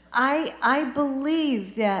 I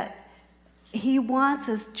believe that he wants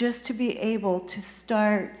us just to be able to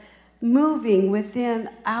start moving within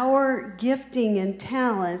our gifting and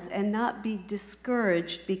talents and not be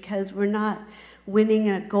discouraged because we're not winning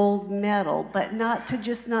a gold medal, but not to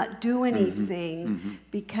just not do anything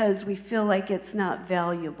because we feel like it's not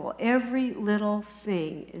valuable. Every little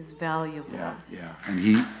thing is valuable.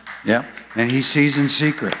 Yeah. And he sees in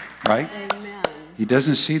secret, right? Amen. He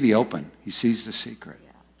doesn't see the open. He sees the secret.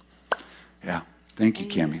 Yeah. Thank you,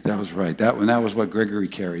 Cammie. That was right. That was what Gregory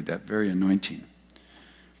carried, that very anointing.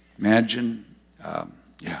 Imagine, I'm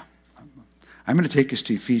going to take us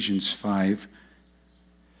to Ephesians 5,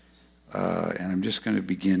 and I'm just going to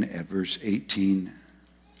begin at verse 18,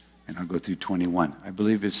 and I'll go through 21. I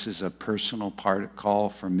believe this is a personal call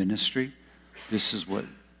for ministry. This is what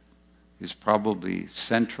is probably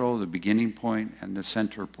central, the beginning point, and the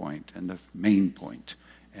center point, and the main point.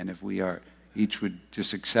 And if we each would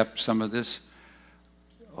just accept some of this,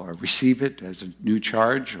 or receive it as a new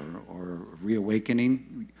charge or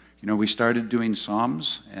reawakening. We started doing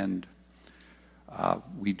Psalms, and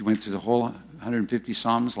we went through the whole 150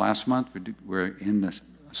 Psalms last month. We're in the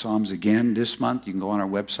Psalms again this month. You can go on our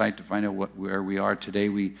website to find out where we are. Today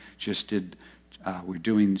we just did, we're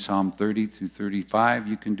doing Psalm 30 through 35.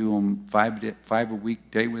 You can do them five a week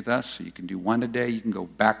day with us. So you can do one a day. You can go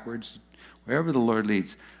backwards, wherever the Lord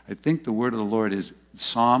leads. I think the word of the Lord is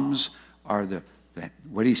Psalms are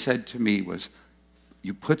what he said to me was,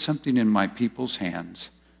 you put something in my people's hands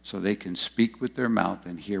so they can speak with their mouth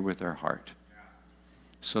and hear with their heart.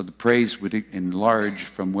 So the praise would enlarge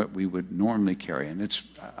from what we would normally carry. And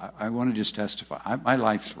I want to just testify. My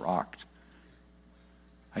life's rocked.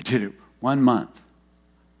 I did it 1 month.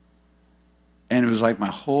 And it was like my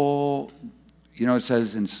whole, it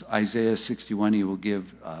says in Isaiah 61, he will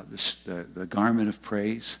give the garment of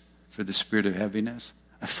praise for the spirit of heaviness.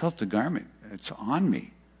 I felt the garment. It's on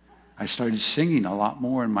me. I started singing a lot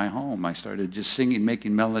more in my home. I started just singing,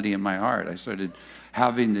 making melody in my heart. I started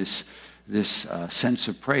having this sense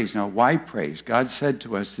of praise. Now, why praise? God said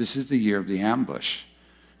to us, this is the year of the ambush.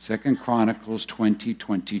 2 Chronicles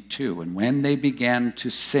 20:22. And when they began to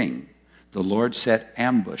sing, the Lord set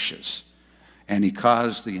ambushes. And he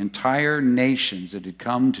caused the entire nations that had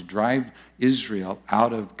come to drive Israel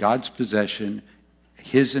out of God's possession,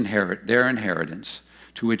 their inheritance,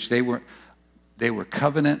 to which they were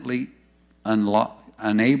covenantly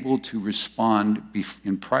unable to respond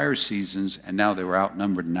in prior seasons, and now they were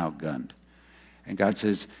outnumbered and outgunned. And God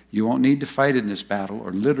says, you won't need to fight in this battle,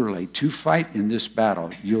 or literally, to fight in this battle,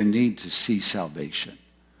 you'll need to see salvation.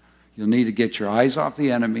 You'll need to get your eyes off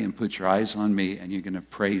the enemy and put your eyes on me, and you're going to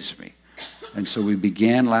praise me. And so we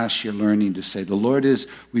began last year learning to say,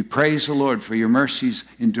 we praise the Lord for your mercies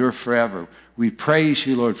endure forever. We praise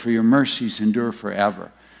you, Lord, for your mercies endure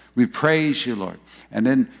forever. We praise you, Lord. And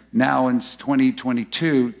then now in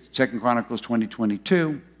 2022, 2 Chronicles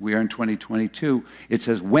 20:22, we are in 2022, it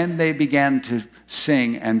says, when they began to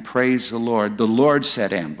sing and praise the Lord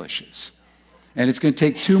set ambushes. And it's going to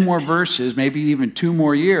take 2 more verses, maybe even 2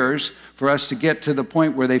 more years, for us to get to the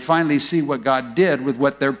point where they finally see what God did with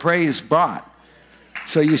what their praise brought.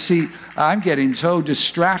 So you see, I'm getting so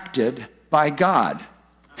distracted by God.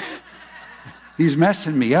 He's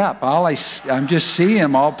messing me up. I'm just seeing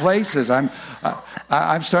him all places. I'm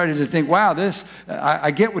starting to think, wow,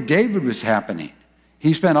 I get what David was happening.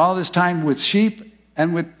 He spent all this time with sheep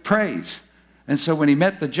and with praise. And so when he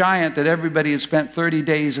met the giant that everybody had spent 30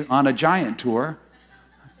 days on a giant tour,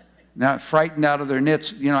 now frightened out of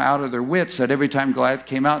their wits, that every time Goliath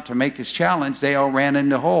came out to make his challenge, they all ran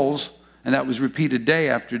into holes, and that was repeated day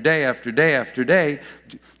after day after day after day.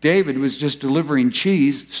 David was just delivering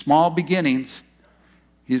cheese, small beginnings.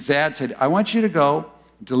 His dad said, I want you to go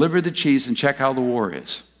deliver the cheese and check how the war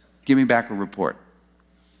is. Give me back a report.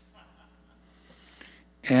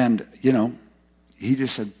 And, he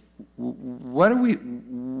just said, what are we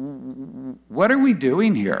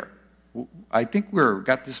doing here? I think we've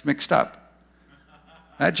got this mixed up.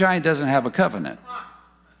 That giant doesn't have a covenant.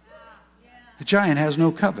 The giant has no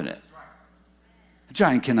covenant. The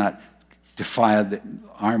giant cannot defy the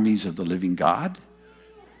armies of the living God.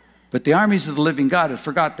 But the armies of the living God had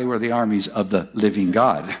forgot they were the armies of the living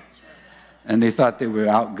God. And they thought they were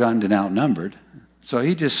outgunned and outnumbered. So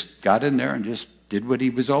he just got in there and just did what he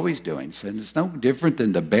was always doing. Said it's no different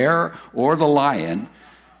than the bear or the lion.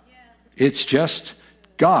 It's just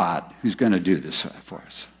God who's going to do this for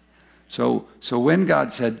us. So when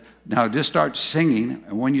God said, now just start singing,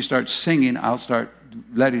 and when you start singing, I'll start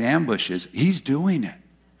letting ambushes, he's doing it.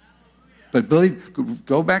 But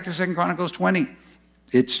go back to 2 Chronicles 20.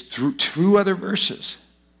 It's through two other verses.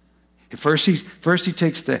 First he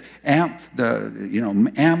takes the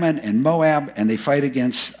Ammon and Moab, and they fight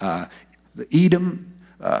against the Edom,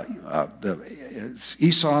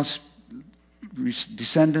 Esau's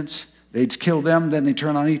descendants. They'd kill them, then they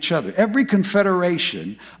turn on each other. Every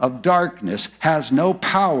confederation of darkness has no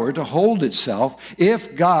power to hold itself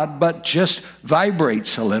if God but just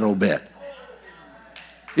vibrates a little bit.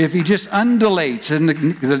 If he just undulates and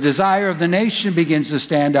the desire of the nation begins to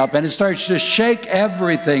stand up and it starts to shake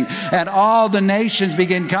everything and all the nations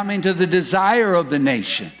begin coming to the desire of the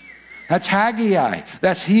nation. That's Haggai.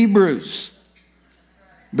 That's Hebrews.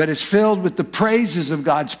 But it's filled with the praises of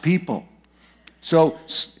God's people. So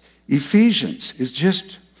Ephesians is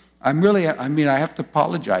just, I have to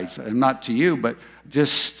apologize, not to you, but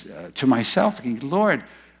just to myself, thinking, Lord,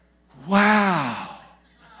 wow.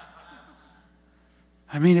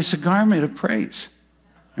 It's a garment of praise.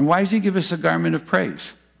 And why does he give us a garment of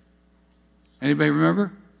praise? Anybody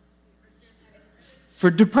remember?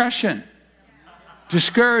 For depression,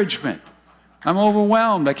 discouragement. I'm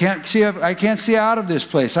overwhelmed. I can't see out of this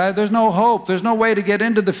place. There's no hope. There's no way to get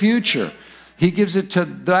into the future. He gives it to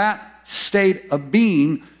that state of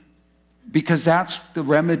being because that's the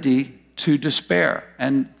remedy to despair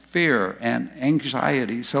and fear and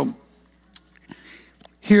anxiety. So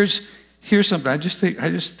here's something.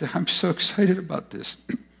 I'm so excited about this.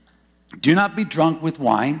 Do not be drunk with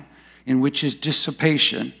wine, in which is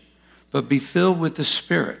dissipation, but be filled with the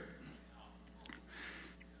Spirit.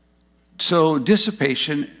 So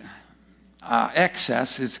dissipation,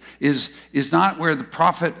 excess, is not where the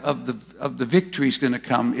profit of the victory is going to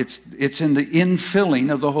come. It's in the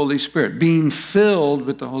infilling of the Holy Spirit, being filled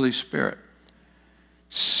with the Holy Spirit.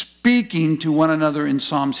 Speaking to one another in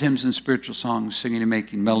psalms, hymns, and spiritual songs, singing and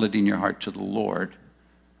making melody in your heart to the Lord.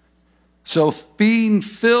 So being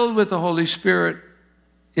filled with the Holy Spirit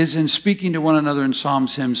is in speaking to one another in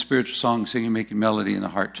psalms, hymns, spiritual songs, singing and making melody in the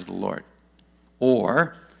heart to the Lord.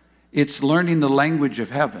 Or it's learning the language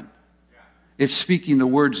of heaven. It's speaking the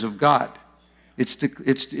words of God.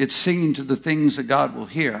 It's singing to the things that God will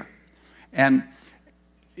hear. And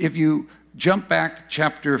if you jump back to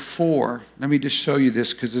chapter 4. Let me just show you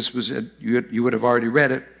this because this was you would have already read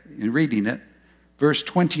it in reading it. Verse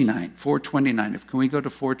 29, 4:29. Can we go to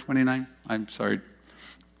 4:29? I'm sorry.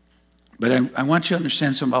 But I want you to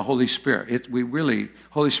understand something about Holy Spirit.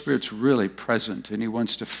 Holy Spirit's really present and he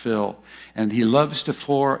wants to fill. And he loves to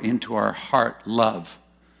pour into our heart love,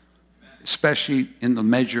 especially in the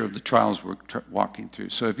measure of the trials we're walking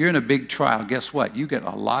through. So if you're in a big trial, guess what? You get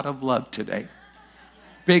a lot of love today.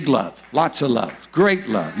 Big love, lots of love, great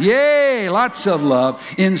love. Yay, lots of love,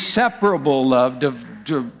 inseparable love,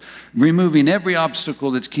 to removing every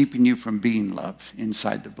obstacle that's keeping you from being loved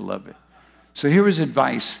inside the beloved. So here is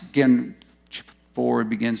advice. Again, 4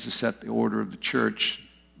 begins to set the order of the church,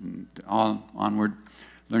 onward,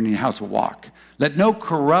 learning how to walk. Let no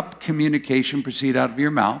corrupt communication proceed out of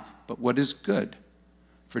your mouth, but what is good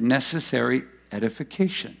for necessary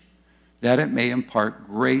edification, that it may impart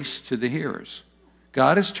grace to the hearers.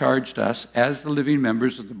 God has charged us as the living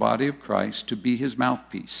members of the body of Christ to be his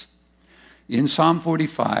mouthpiece. In Psalm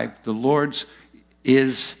 45, the Lord's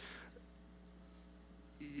is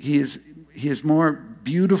more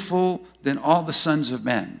beautiful than all the sons of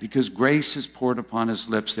men because grace is poured upon his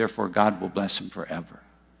lips, therefore God will bless him forever.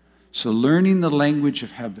 So learning the language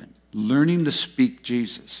of heaven, learning to speak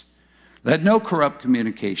Jesus. Let no corrupt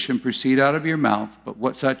communication proceed out of your mouth,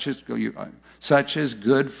 but such as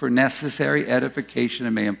good for necessary edification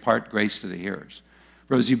and may impart grace to the hearers.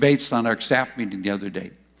 Rosie Bates on our staff meeting the other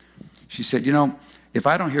day, she said, if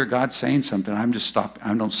I don't hear God saying something, I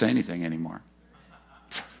don't say anything anymore.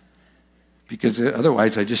 Because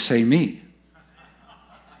otherwise I just say me.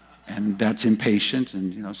 And that's impatient.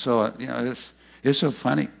 And, it's so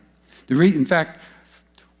funny. In fact,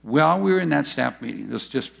 while we were in that staff meeting, this is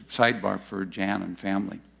just sidebar for Jan and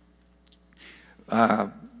family,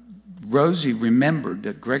 Rosie remembered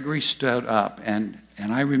that Gregory stood up, and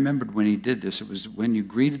I remembered when he did this. It was when you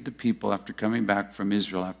greeted the people after coming back from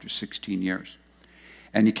Israel after 16 years.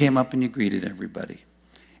 And you came up and you greeted everybody.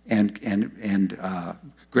 And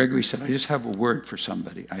Gregory said, I just have a word for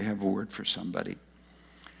somebody. I have a word for somebody.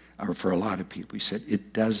 Or for a lot of people. He said,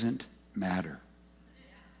 it doesn't matter.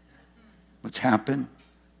 What's happened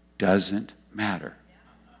doesn't matter.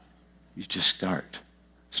 You just start.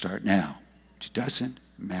 Start now. It doesn't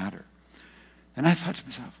matter. And I thought to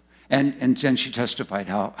myself, and then she testified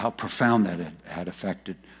how profound that had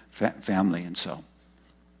affected family and so.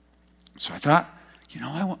 So I thought,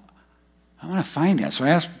 I want to find that. So I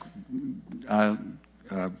asked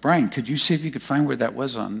Brian, could you see if you could find where that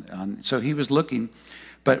was on? So he was looking,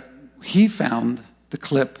 but he found the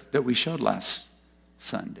clip that we showed last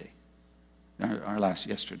Sunday, or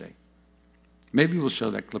yesterday. Maybe we'll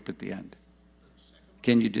show that clip at the end.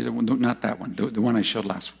 Can you do that one? No, not that one, the one I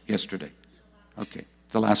showed yesterday. Okay,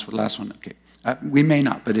 the last one, okay. We may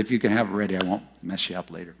not, but if you can have it ready, I won't mess you up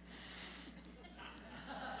later.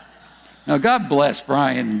 Now, God bless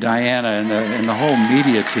Brian and Diana and the whole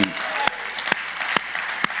media team.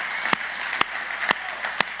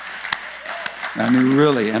 I mean,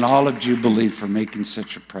 really, and all of Jubilee for making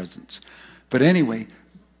such a presence. But anyway,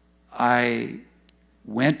 I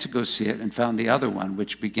went to go see it and found the other one,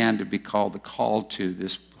 which began to be called the call to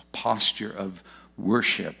this posture of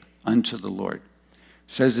worship unto the Lord. It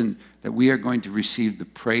says that we are going to receive the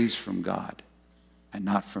praise from God and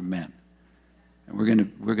not from men. And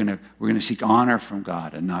we're going to seek honor from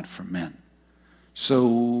God and not from men.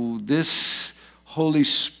 So this Holy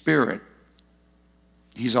Spirit,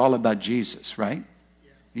 he's all about Jesus, right?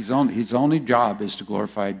 His only job is to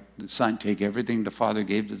glorify the Son, take everything the Father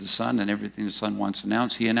gave to the Son and everything the Son wants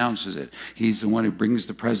announced, he announces it. He's the one who brings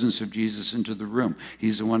the presence of Jesus into the room.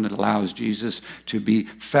 He's the one that allows Jesus to be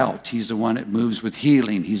felt. He's the one that moves with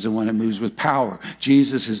healing. He's the one that moves with power.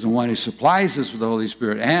 Jesus is the one who supplies us with the Holy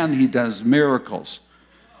Spirit, and he does miracles.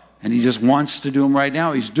 And he just wants to do them right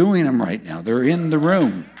now. He's doing them right now. They're in the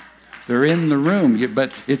room. They're in the room,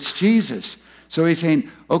 but it's Jesus. So he's saying,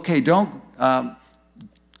 okay, don't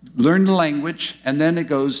learn the language, and then it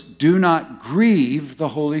goes, do not grieve the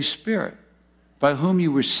Holy Spirit, by whom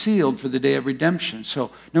you were sealed for the day of redemption.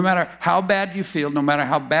 So no matter how bad you feel, no matter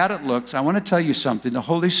how bad it looks, I want to tell you something. The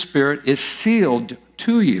Holy Spirit is sealed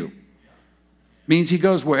to you. Means he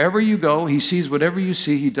goes wherever you go, he sees whatever you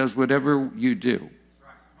see, he does whatever you do.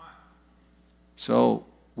 So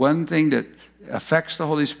one thing that affects the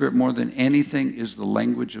Holy Spirit more than anything is the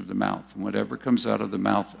language of the mouth. And whatever comes out of the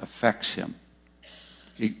mouth affects him.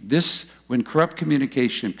 When corrupt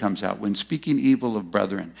communication comes out, when speaking evil of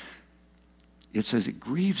brethren, it says it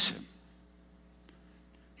grieves him.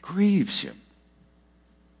 Grieves him.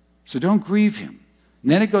 So don't grieve him.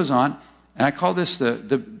 And then it goes on, and I call this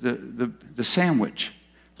the sandwich.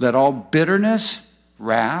 Let all bitterness,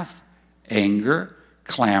 wrath, anger,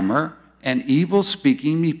 clamor, and evil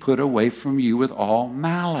speaking be put away from you with all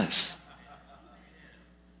malice.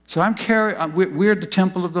 So we're the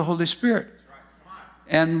temple of the Holy Spirit.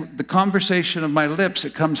 And the conversation of my lips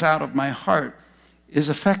that comes out of my heart is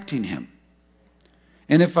affecting him.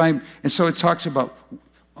 And so it talks about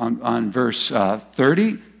on verse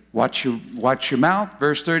 30, watch your mouth.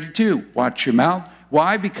 Verse 32, watch your mouth.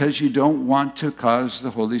 Why? Because you don't want to cause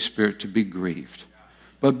the Holy Spirit to be grieved.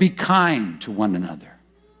 But be kind to one another,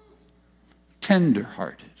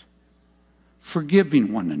 tender-hearted,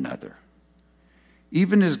 forgiving one another,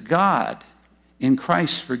 even as God in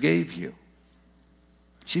Christ forgave you.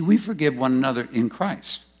 See, we forgive one another in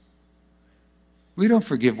Christ. We don't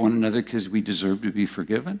forgive one another because we deserve to be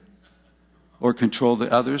forgiven or control the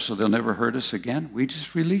others so they'll never hurt us again. We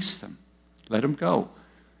just release them, let them go,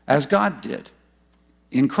 as God did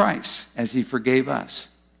in Christ, as he forgave us.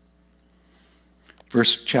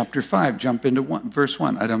 Chapter 5, jump into verse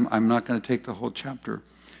 1. I'm not going to take the whole chapter,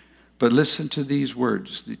 but listen to these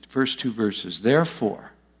words, the first two verses.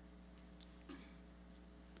 Therefore,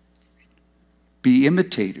 be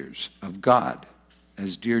imitators of God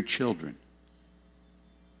as dear children.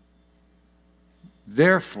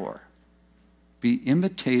 Therefore, be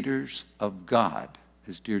imitators of God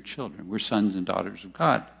as dear children. We're sons and daughters of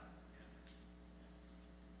God.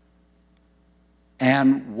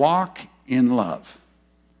 And walk in love,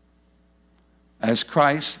 as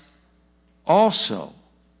Christ also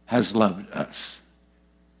has loved us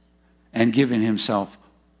and given himself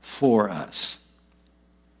for us,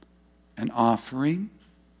 an offering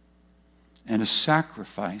and a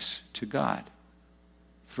sacrifice to God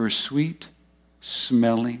for a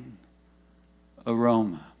sweet-smelling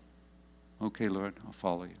aroma. Okay, Lord, I'll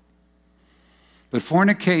follow you. But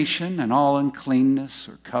fornication and all uncleanness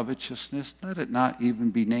or covetousness, let it not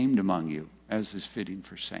even be named among you, as is fitting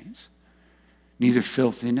for saints. Neither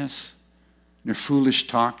filthiness, nor foolish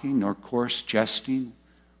talking, nor coarse jesting,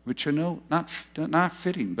 which are not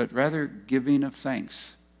fitting, but rather giving of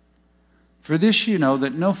thanks. For this you know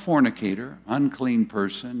that no fornicator, unclean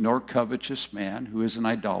person, nor covetous man who is an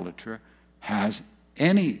idolater has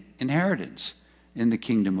any inheritance in the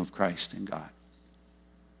kingdom of Christ and God.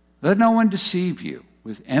 Let no one deceive you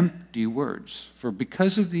with empty words, for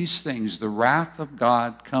because of these things the wrath of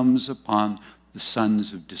God comes upon the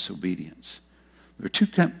sons of disobedience. There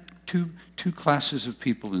are two classes of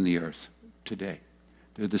people in the earth today.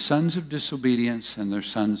 They're the sons of disobedience and they're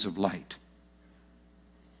sons of light.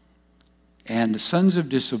 And the sons of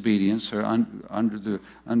disobedience are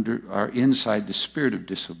are inside the spirit of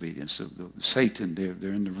disobedience. Satan,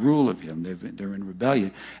 they're in the rule of him. They're in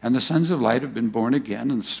rebellion. And the sons of light have been born again,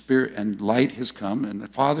 and the spirit and light has come, and the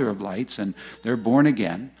Father of lights, and they're born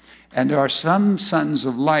again. And there are some sons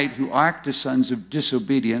of light who act as sons of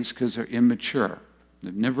disobedience because they're immature.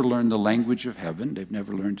 They've never learned the language of heaven. They've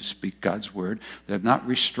never learned to speak God's word. They've not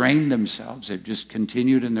restrained themselves. They've just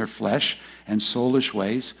continued in their flesh and soulish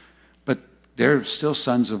ways. But they're still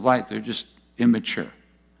sons of light. They're just immature.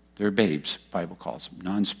 They're babes, the Bible calls them,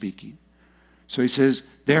 non-speaking. So he says,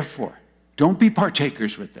 therefore, don't be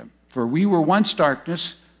partakers with them. For we were once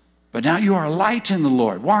darkness, but now you are light in the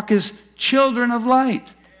Lord. Walk as children of light.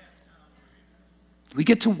 We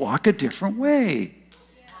get to walk a different way.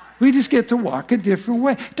 We just get to walk a different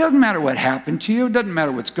way. It doesn't matter what happened to you. It doesn't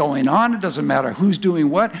matter what's going on. It doesn't matter who's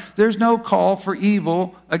doing what. There's no call for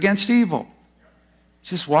evil against evil.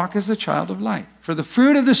 Just walk as a child of light. For the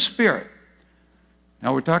fruit of the Spirit,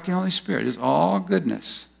 now we're talking Holy Spirit, is all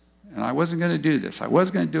goodness. And I wasn't going to do this. I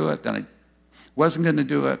was going to do it, then I wasn't going to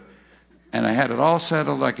do it. And I had it all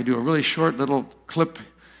settled. I could do a really short little clip,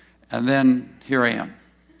 and then here I am.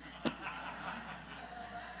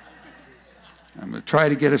 I'm going to try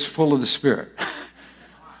to get us full of the Spirit.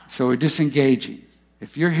 So we're disengaging.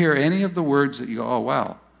 If you hear any of the words that you go, oh,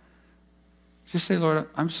 wow, just say, Lord,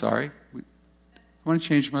 I'm sorry. I want to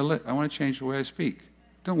change my I want to change the way I speak.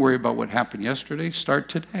 Don't worry about what happened yesterday. Start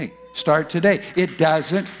today. Start today. It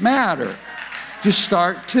doesn't matter. Just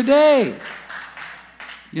start today.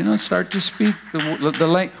 You know, start to speak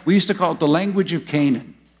we used to call it the language of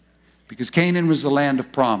Canaan, because Canaan was the land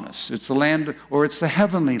of promise. It's the land, or it's the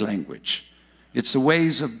heavenly language. It's the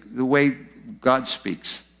way God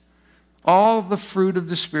speaks. All the fruit of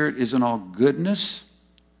the Spirit is in all goodness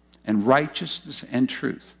and righteousness and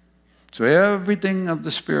truth. So everything of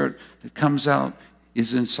the Spirit that comes out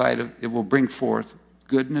is inside of it, will bring forth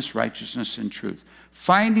goodness, righteousness, and truth.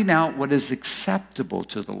 Finding out what is acceptable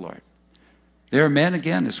to the Lord. There are men,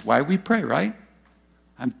 again, is why we pray, right?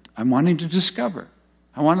 I'm wanting to discover.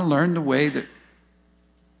 I want to learn the way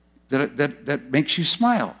that makes you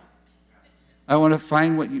smile. I want to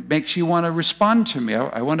find what makes you want to respond to me.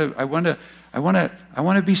 I want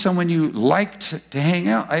to be someone you like to hang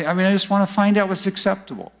out. I just want to find out what's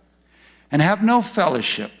acceptable. And have no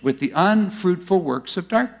fellowship with the unfruitful works of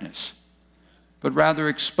darkness, but rather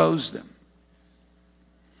expose them.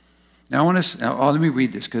 Now let me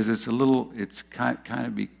read this, because it's kind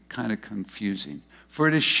of confusing. For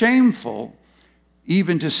it is shameful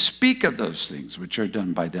even to speak of those things which are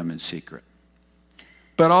done by them in secret.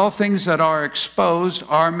 But all things that are exposed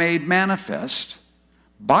are made manifest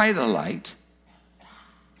by the light,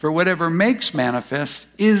 for whatever makes manifest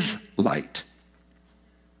is light.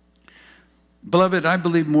 Beloved, I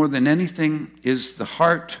believe more than anything is the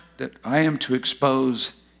heart that I am to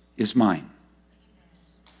expose is mine.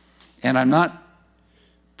 And I'm not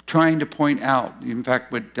trying to point out, in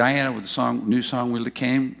fact, what Diana with the new song We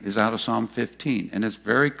Came is out of Psalm 15. And it's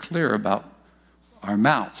very clear about our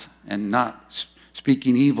mouths and not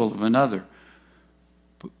speaking evil of another.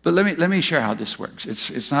 But let me share how this works.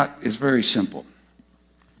 It's very simple.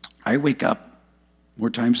 I wake up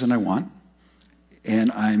more times than I want.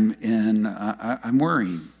 And I'm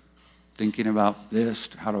worrying, thinking about this.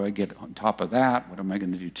 How do I get on top of that? What am I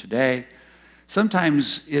going to do today?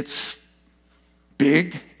 Sometimes it's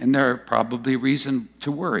big, and there are probably reason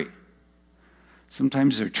to worry.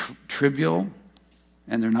 Sometimes they're trivial,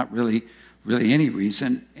 and they're not really any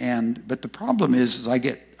reason. But the problem is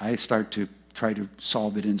I start to try to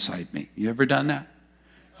solve it inside me. You ever done that?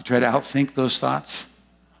 You try to outthink those thoughts?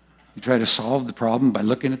 You try to solve the problem by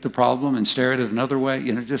looking at the problem and stare at it another way.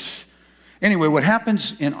 Anyway, what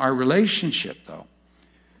happens in our relationship, though,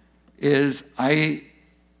 is I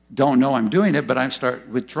don't know I'm doing it, but I start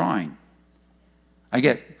withdrawing. I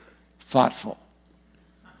get thoughtful.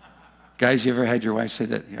 Guys, you ever had your wife say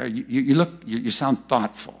that? You sound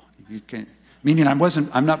thoughtful. Meaning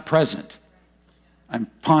I'm not present. I'm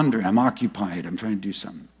pondering, I'm occupied, I'm trying to do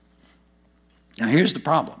something. Now here's the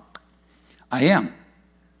problem. I am.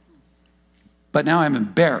 But now I'm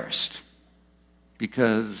embarrassed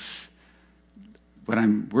because what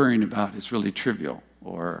I'm worrying about is really trivial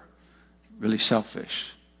or really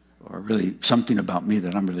selfish or really something about me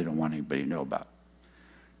that I really don't want anybody to know about.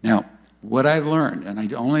 Now, what I've learned, and I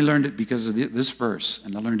only learned it because of this verse,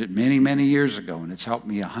 and I learned it many, many years ago, and it's helped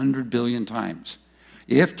me 100 billion times.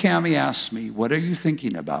 If Cammie asks me, what are you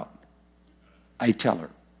thinking about? I tell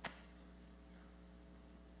her.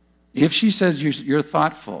 If she says you're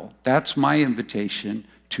thoughtful, that's my invitation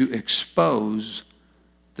to expose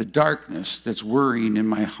the darkness that's worrying in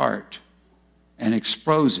my heart and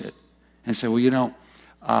expose it and say, well, you know,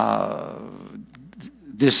 I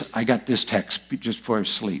got this text just before I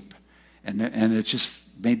sleep, and it just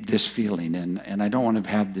made this feeling, and I don't want to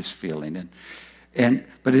have this feeling,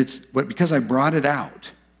 but because I brought it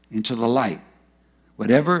out into the light,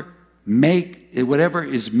 whatever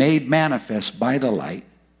is made manifest by the light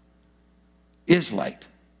is light.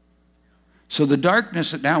 So the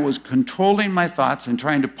darkness that now was controlling my thoughts and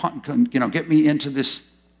trying to, get me into this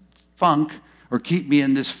funk or keep me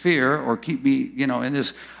in this fear or keep me, in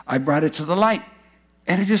this, I brought it to the light.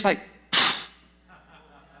 And it just like,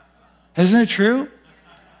 isn't it true?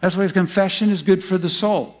 That's why confession is good for the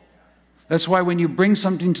soul. That's why when you bring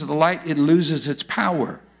something to the light, it loses its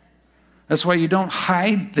power. That's why you don't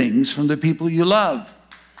hide things from the people you love.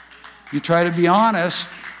 You try to be honest,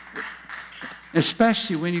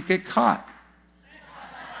 especially when you get caught.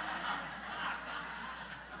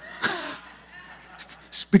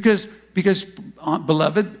 Because,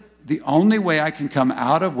 beloved, the only way I can come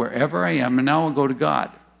out of wherever I am, and now I'll go to God,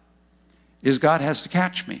 is God has to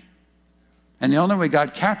catch me. And the only way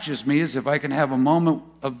God catches me is if I can have a moment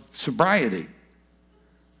of sobriety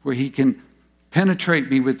where he can penetrate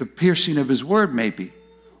me with the piercing of his word, maybe,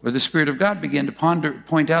 where the Spirit of God begin to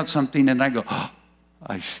point out something, and I go, oh,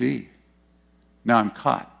 I see. Now I'm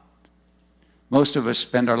caught. Most of us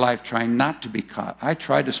spend our life trying not to be caught. I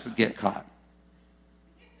try to get caught.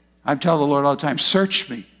 I tell the Lord all the time, search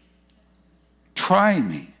me. Try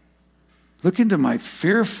me. Look into my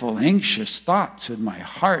fearful, anxious thoughts in my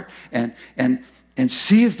heart and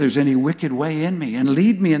see if there's any wicked way in me and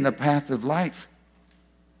lead me in the path of life.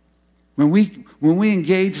 When we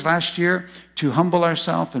engaged last year to humble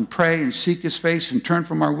ourselves and pray and seek his face and turn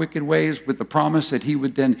from our wicked ways with the promise that he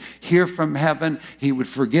would then hear from heaven, he would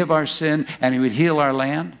forgive our sin, and he would heal our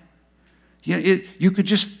land, you could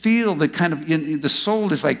just feel the kind of, the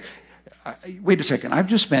soul is like, wait a second, I've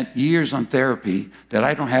just spent years on therapy that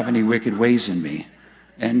I don't have any wicked ways in me.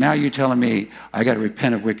 And now you're telling me I got to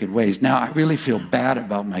repent of wicked ways. Now I really feel bad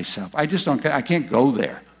about myself. I can't go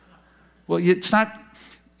there. Well, it's not,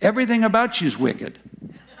 everything about you is wicked.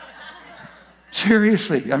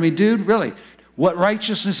 Seriously. I mean, dude, really, what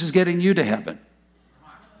righteousness is getting you to heaven?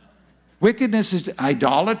 Wickedness is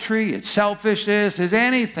idolatry, it's selfishness, it's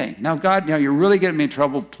anything. Now, God, you're really getting me in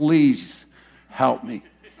trouble. Please help me.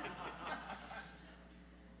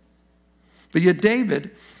 But yet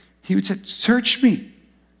David, he would say, search me.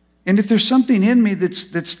 And if there's something in me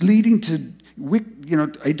that's leading to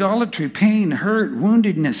idolatry, pain, hurt,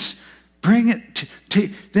 woundedness, bring it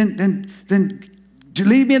then to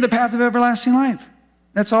lead me in the path of everlasting life.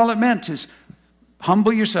 That's all it meant, is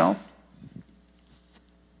humble yourself.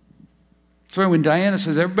 So when Diana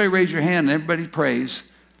says, everybody raise your hand and everybody prays,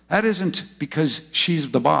 that isn't because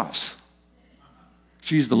she's the boss.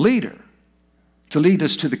 She's the leader to lead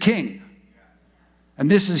us to the King.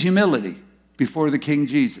 And this is humility before the King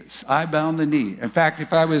Jesus. I bow the knee. In fact,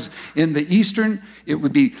 if I was in the Eastern, it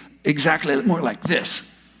would be exactly more like this.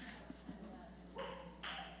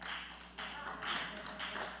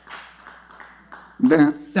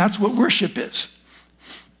 That's what worship is.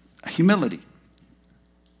 Humility.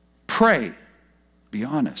 Pray. Be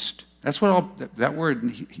honest. That's what that word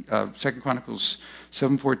in 2 Chronicles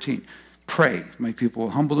 7:14. Pray. My people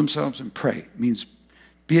will humble themselves and pray. It means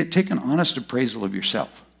take an honest appraisal of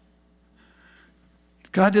yourself.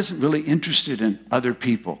 God isn't really interested in other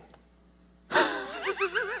people.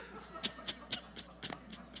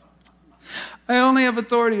 I only have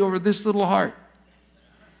authority over this little heart.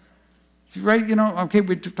 Right? Okay,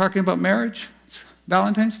 we're talking about marriage. It's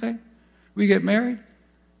Valentine's Day. We get married.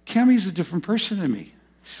 Cammie's a different person than me.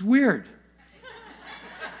 She's weird.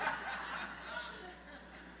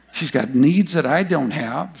 She's got needs that I don't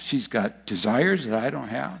have. She's got desires that I don't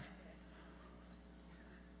have.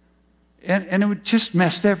 And it would just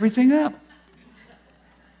messed everything up.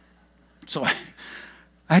 So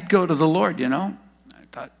I'd go to the Lord, I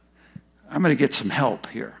thought, I'm going to get some help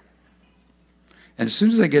here. And as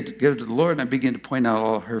soon as I get to the Lord and I begin to point out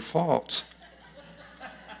all her faults,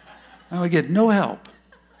 I would get no help.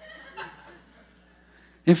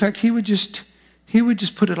 In fact, he would just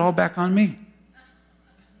put it all back on me.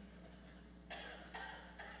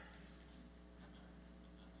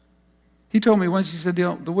 He told me once, he said,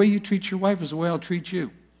 the way you treat your wife is the way I'll treat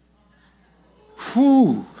you.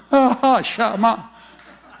 Whew. Shama.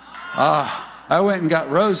 I went and got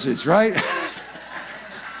roses, right?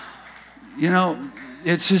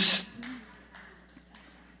 It's just,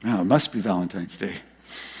 it must be Valentine's Day.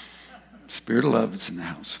 Spirit of love is in the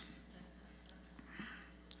house.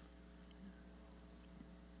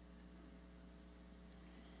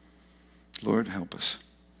 Lord, help us.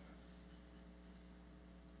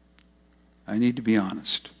 I need to be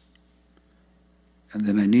honest. And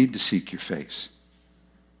then I need to seek your face.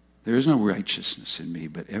 There is no righteousness in me,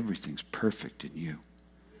 but everything's perfect in you.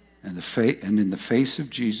 And in the face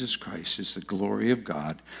of Jesus Christ is the glory of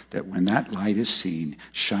God, that when that light is seen,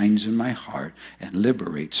 shines in my heart and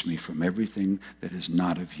liberates me from everything that is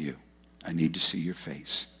not of you. I need to see your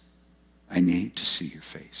face. I need to see your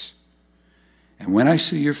face. And when I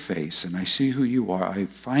see your face and I see who you are, I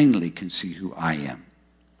finally can see who I am.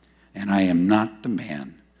 And I am not the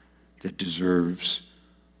man that deserves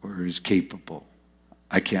or is capable.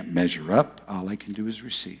 I can't measure up. All I can do is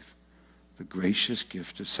receive the gracious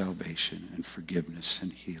gift of salvation and forgiveness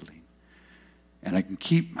and healing. And I can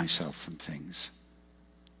keep myself from things,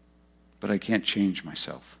 but I can't change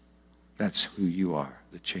myself. That's who you are,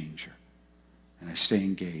 the changer. And I stay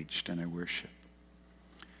engaged and I worship.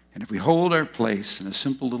 And if we hold our place in a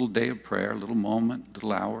simple little day of prayer, a little moment,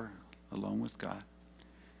 little hour alone with God,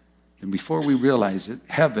 then before we realize it,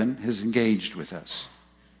 heaven has engaged with us.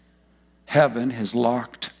 Heaven has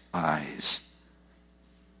locked eyes.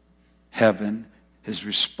 Heaven is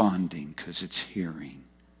responding because it's hearing.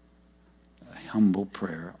 A humble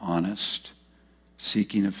prayer, honest,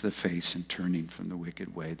 seeking of the face and turning from the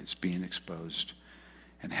wicked way that's being exposed.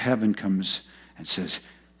 And heaven comes and says,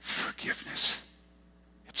 forgiveness.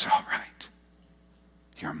 It's all right.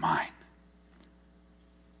 You're mine.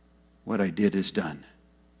 What I did is done.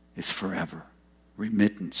 It's forever.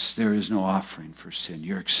 Remittance. There is no offering for sin.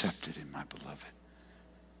 You're accepted in my beloved.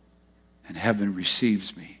 And heaven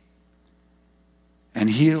receives me and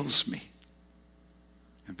heals me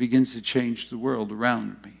and begins to change the world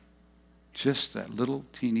around me. Just that little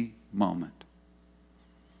teeny moment.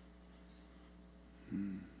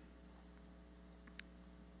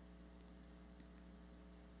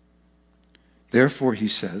 Therefore, he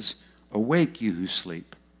says, awake, you who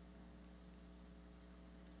sleep.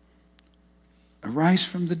 Arise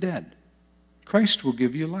from the dead. Christ will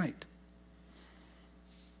give you light.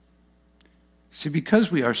 See,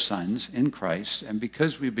 because we are sons in Christ, and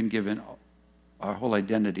because we've been given, our whole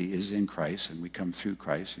identity is in Christ, and we come through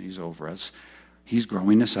Christ, and he's over us, he's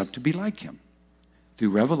growing us up to be like him through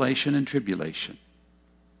revelation and tribulation.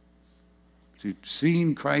 Through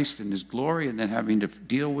seeing Christ in his glory and then having to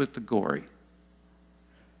deal with the gory.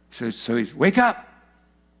 So he's, wake up.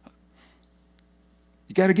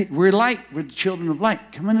 You got to get, we're light. We're the children of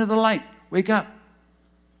light. Come into the light. Wake up.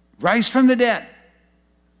 Rise from the dead.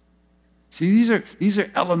 See, these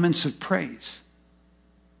are elements of praise.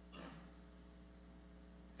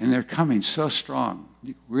 And they're coming so strong.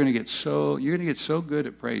 You're going to get so good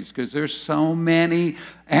at praise because there's so many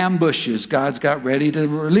ambushes God's got ready to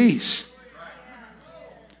release.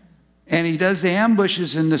 And he does the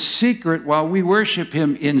ambushes in the secret while we worship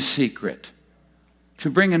him in secret to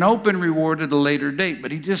bring an open reward at a later date.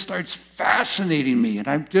 But he just starts fascinating me.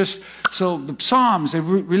 And so the Psalms, they've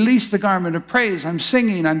released the garment of praise. I'm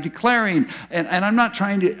singing, I'm declaring, and I'm not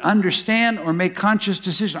trying to understand or make conscious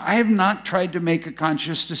decisions. I have not tried to make a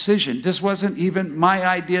conscious decision. This wasn't even my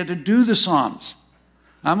idea to do the Psalms.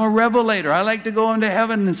 I'm a revelator. I like to go into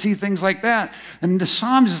heaven and see things like that. And the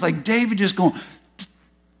Psalms is like David just going,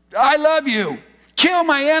 I love you. Kill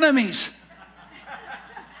my enemies.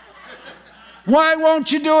 Why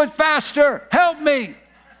won't you do it faster? Help me.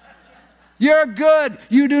 You're good.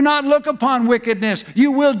 You do not look upon wickedness.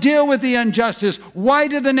 You will deal with the injustice. Why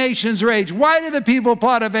do the nations rage? Why do the people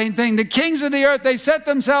plot a vain thing? The kings of the earth, they set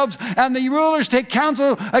themselves, and the rulers take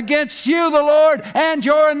counsel against you, the Lord, and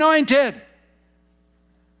your anointed.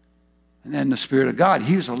 And then the Spirit of God,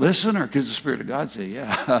 he was a listener because the Spirit of God said,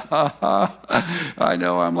 yeah, I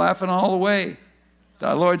know, I'm laughing all the way.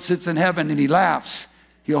 The Lord sits in heaven and he laughs.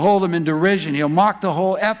 He'll hold them in derision. He'll mock the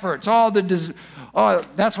whole efforts.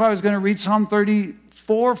 That's why I was going to read Psalm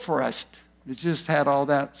 34 for us. It just had all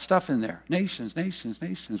that stuff in there. Nations, nations,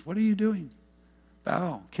 nations. What are you doing?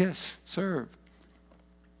 Bow, kiss, serve.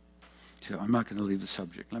 So I'm not going to leave the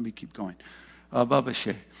subject. Let me keep going.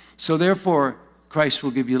 So therefore, Christ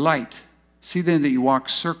will give you light. See then that you walk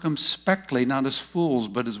circumspectly, not as fools,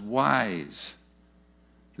 but as wise.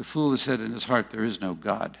 The fool has said in his heart, there is no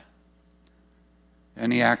God.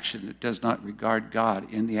 Any action that does not regard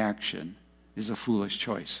God in the action is a foolish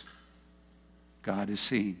choice. God is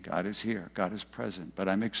seen. God is here. God is present. But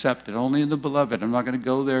I'm accepted only in the beloved. I'm not going to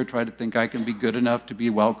go there and try to think I can be good enough to be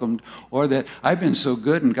welcomed or that I've been so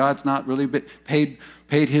good and God's not really paid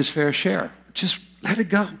his fair share. Just let it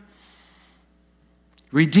go.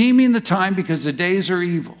 Redeeming the time because the days are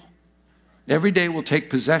evil. Every day will take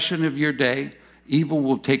possession of your day. Evil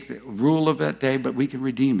will take the rule of that day, but we can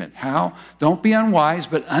redeem it. How? Don't be unwise,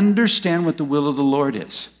 but understand what the will of the Lord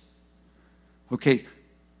is. Okay,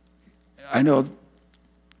 I know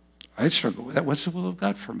I struggle with that. What's the will of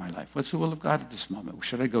God for my life? What's the will of God at this moment?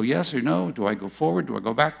 Should I go yes or no? Do I go forward? Do I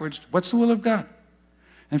go backwards? What's the will of God?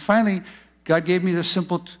 And finally, God gave me this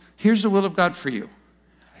simple, here's the will of God for you.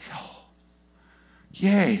 I go, oh,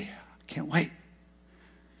 yay, I can't wait.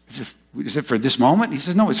 Is it for this moment? He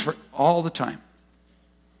says, no, it's for all the time.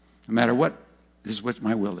 No matter what, this is what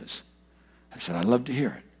my will is. I said, I'd love to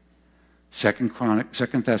hear it.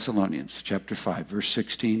 2 Thessalonians chapter 5, verse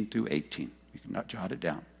 16 through 18. You can not jot it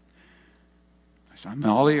down. I said, I'm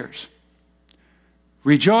all ears.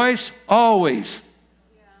 Rejoice always.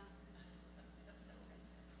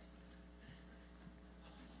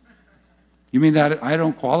 You mean that I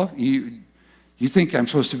don't qualify? You think I'm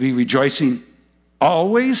supposed to be rejoicing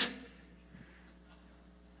always?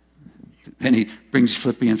 Then he brings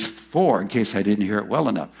Philippians 4, in case I didn't hear it well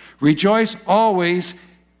enough. Rejoice always,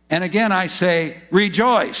 and again I say,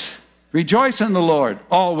 rejoice. Rejoice in the Lord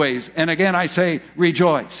always, and again I say,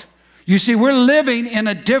 rejoice. You see, we're living in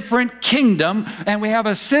a different kingdom, and we have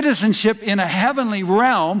a citizenship in a heavenly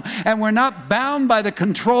realm, and we're not bound by the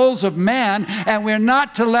controls of man, and we're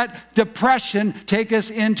not to let depression take us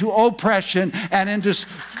into oppression and into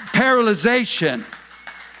paralyzation.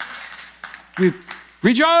 We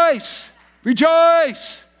rejoice,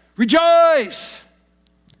 rejoice, rejoice.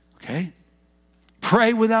 Okay?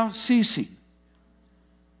 Pray without ceasing.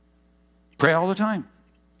 Pray all the time.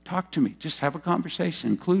 Talk to me. Just have a conversation.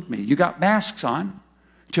 Include me. You got masks on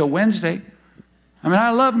until Wednesday. I mean, I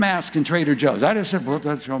love masks in Trader Joe's. I just said, well,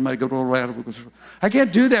 that's all my good old right. I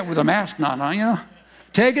can't do that with a mask not on, you know.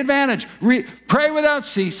 Take advantage. Pray without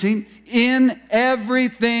ceasing. In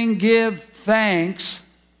everything give thanks.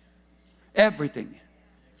 Everything.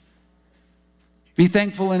 Be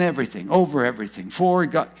thankful in everything, over everything, for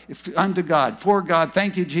God, unto God, for God.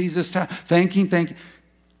 Thank you, Jesus. Thank you.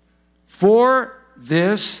 For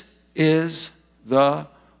this is the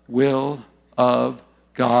will of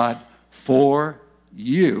God for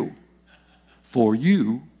you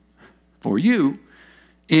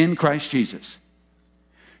in Christ Jesus.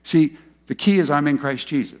 See, the key is I'm in Christ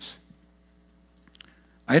Jesus.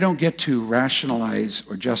 I don't get to rationalize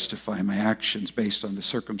or justify my actions based on the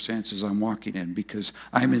circumstances I'm walking in because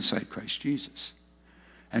I'm inside Christ Jesus.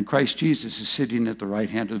 And Christ Jesus is sitting at the right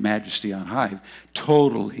hand of the Majesty on high,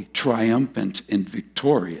 totally triumphant and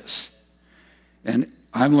victorious. And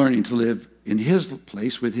I'm learning to live in his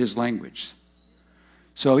place with his language.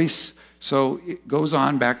 So it goes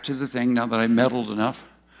on back to the thing, now that I meddled enough.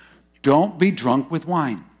 Don't be drunk with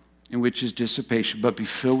wine, in which is dissipation, but be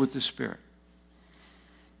filled with the Spirit.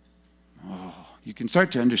 Oh, you can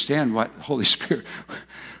start to understand what the Holy Spirit,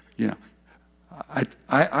 you know.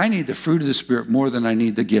 I need the fruit of the Spirit more than I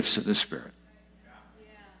need the gifts of the Spirit.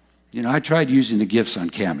 You know, I tried using the gifts on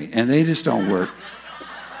Cammie, and they just don't work.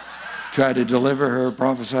 Try to deliver her,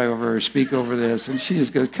 prophesy over her, speak over this, and she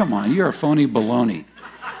just goes, come on, you're a phony baloney.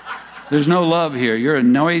 There's no love here. You're a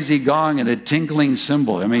noisy gong and a tinkling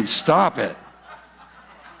cymbal. I mean, stop it.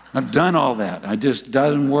 I've done all that. It just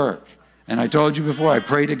doesn't work. And I told you before, I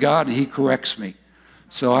pray to God, and he corrects me.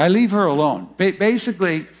 So I leave her alone.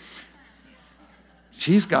 Basically,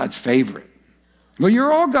 she's God's favorite. Well,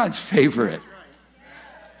 you're all God's favorite.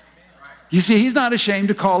 You see, he's not ashamed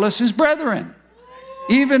to call us his brethren.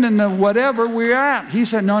 Even in the whatever we're at. He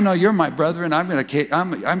said, no, you're my brethren. I've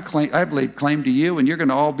laid claim to you, and you're going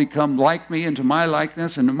to all become like me into my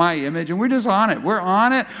likeness and to my image. And we're just on it. We're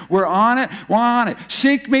on it. We're on it. We're on it.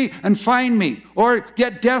 Seek me and find me. Or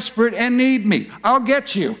get desperate and need me. I'll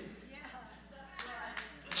get you.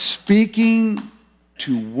 Speaking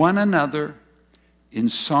to one another in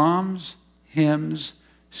psalms, hymns,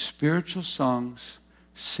 spiritual songs,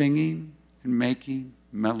 singing and making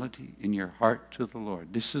melody in your heart to the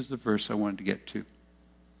Lord. This is the verse I wanted to get to.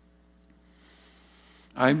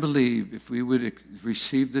 I believe if we would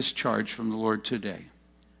receive this charge from the Lord today,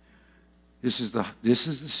 this is the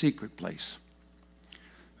secret place.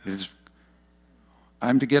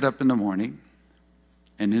 I'm to get up in the morning,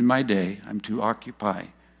 and in my day, I'm to occupy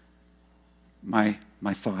my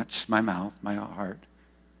thoughts, my mouth, my heart,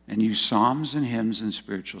 and use psalms and hymns and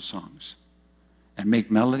spiritual songs, and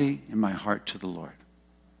make melody in my heart to the Lord.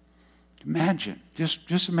 Imagine,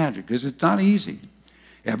 just imagine, because it's not easy.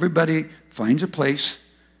 Everybody finds a place,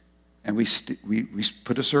 and we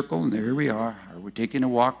put a circle, and there we are, or we're taking a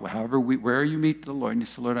walk, where you meet the Lord, and you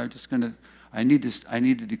say, Lord, I need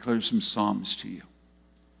to declare some psalms to you.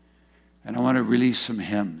 And I want to release some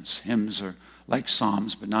hymns. Hymns are like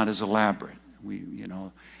psalms, but not as elaborate.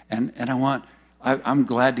 And I want I'm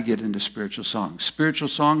glad to get into spiritual songs. Spiritual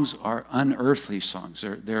songs are unearthly songs.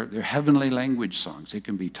 They're heavenly language songs. They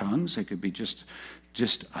can be tongues. They could be just,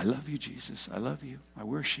 I love you, Jesus. I love you. I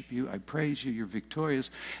worship you. I praise you. You're victorious.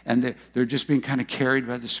 And they're just being kind of carried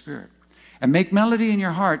by the Spirit. And make melody in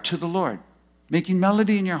your heart to the Lord. Making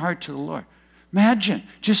melody in your heart to the Lord. Imagine,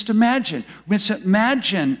 just imagine.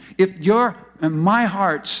 Imagine if your and my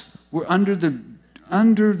hearts were under the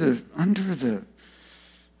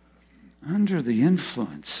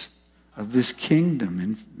influence of this kingdom,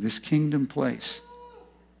 in this kingdom place.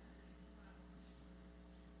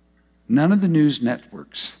 None of the news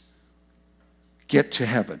networks get to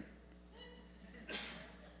heaven.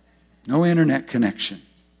 No internet connection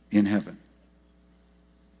in heaven.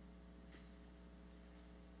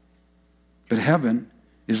 But heaven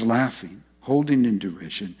is laughing, holding in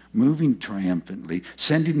derision, moving triumphantly,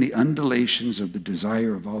 sending the undulations of the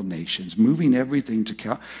desire of all nations, moving everything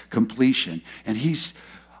to completion. And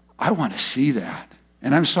I want to see that.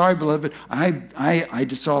 And I'm sorry, beloved,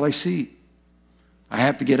 that's all I see. I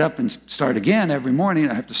have to get up and start again every morning.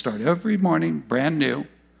 I have to start every morning, brand new.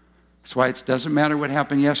 That's why it doesn't matter what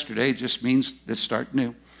happened yesterday. It just means let's start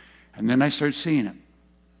new. And then I start seeing it.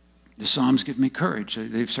 The Psalms give me courage.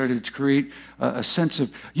 They've started to create a sense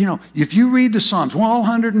of, if you read the Psalms,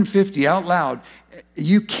 150 out loud,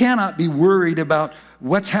 you cannot be worried about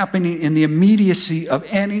what's happening in the immediacy of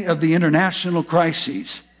any of the international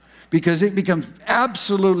crises, because it becomes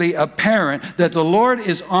absolutely apparent that the Lord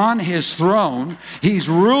is on his throne. He's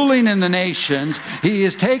ruling in the nations. He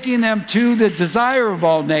is taking them to the desire of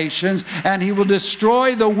all nations, and he will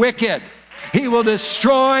destroy the wicked. He will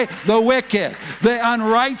destroy the wicked. The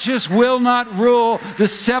unrighteous will not rule. The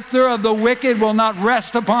scepter of the wicked will not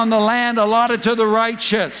rest upon the land allotted to the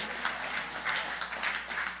righteous.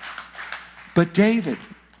 But David,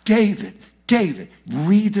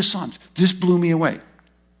 read the Psalms. This blew me away.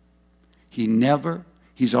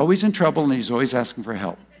 He's always in trouble and he's always asking for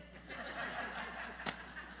help.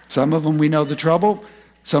 Some of them we know the trouble.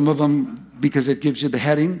 Some of them, because it gives you the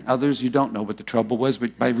heading. Others, you don't know what the trouble was,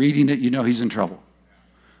 but by reading it, you know he's in trouble.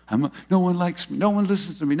 No one likes me. No one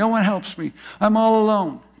listens to me. No one helps me. I'm all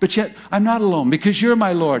alone. But yet, I'm not alone because you're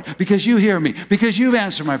my Lord, because you hear me, because you've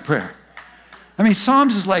answered my prayer. I mean,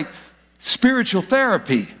 Psalms is like spiritual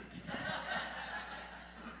therapy.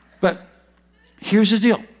 But here's the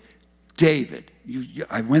deal. David,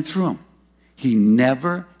 I went through him. He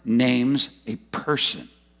never names a person.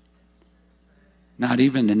 Not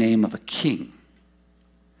even the name of a king.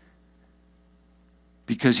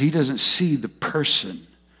 Because he doesn't see the person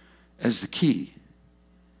as the key.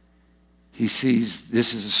 He sees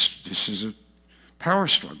this is a power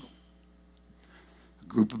struggle.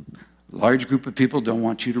 A large group of people don't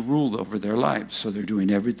want you to rule over their lives, so they're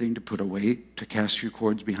doing everything to put away, to cast your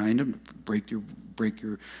cords behind them, break your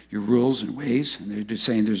rules and ways, and they're just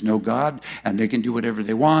saying there's no God, and they can do whatever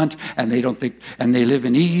they want, and they don't think, and they live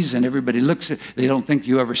in ease, and everybody looks at, they don't think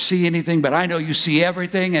you ever see anything, but I know you see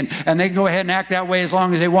everything, and they can go ahead and act that way as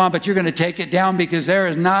long as they want, but you're going to take it down because there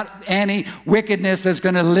is not any wickedness that's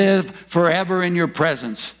going to live forever in your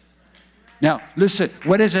presence. Now, listen,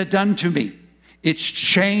 what has it done to me? It's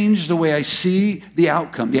changed the way I see the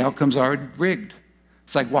outcome. The outcome's already rigged.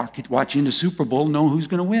 It's like watching the Super Bowl and knowing who's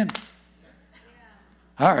going to win.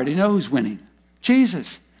 I already know who's winning.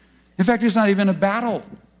 Jesus. In fact, it's not even a battle.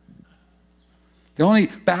 The only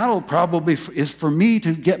battle probably is for me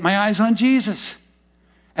to get my eyes on Jesus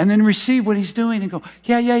and then receive what he's doing and go,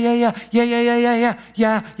 yeah.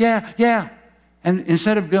 And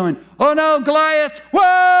instead of going, oh no, Goliath,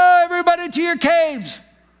 whoa, everybody to your caves.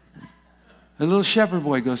 The little shepherd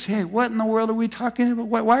boy goes, hey, what in the world are we talking about?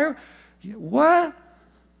 What?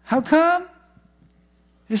 How come?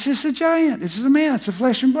 This is a giant. This is a man. It's a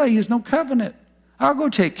flesh and blood. He has no covenant. I'll go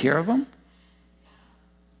take care of him.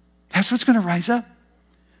 That's what's going to rise up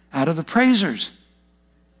out of the praisers.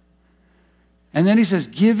 And then he says,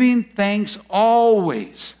 giving thanks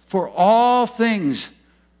always for all things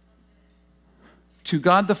to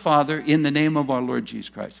God the Father in the name of our Lord Jesus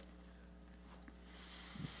Christ.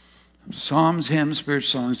 Psalms, hymns,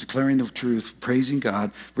 spiritual songs, declaring the truth, praising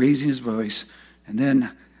God, raising his voice. And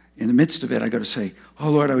then in the midst of it, I got to say, oh,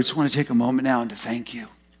 Lord, I just want to take a moment now and to thank you.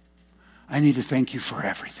 I need to thank you for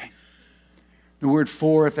everything. The word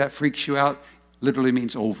for, if that freaks you out, literally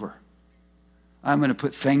means over. I'm going to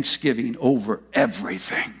put thanksgiving over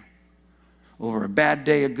everything. Over a bad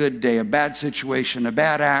day, a good day, a bad situation, a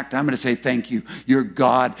bad act. I'm going to say thank you. You're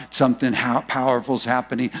God. Something powerful is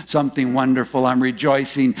happening. Something wonderful. I'm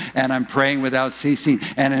rejoicing and I'm praying without ceasing.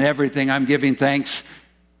 And in everything I'm giving thanks.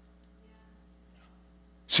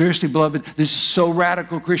 Seriously, beloved, this is so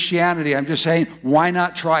radical Christianity. I'm just saying, why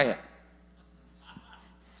not try it?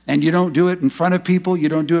 And you don't do it in front of people. You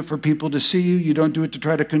don't do it for people to see you. You don't do it to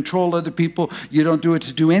try to control other people. You don't do it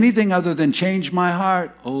to do anything other than change my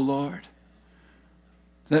heart. Oh, Lord,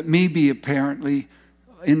 let me be apparently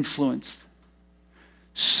influenced.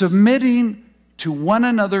 Submitting to one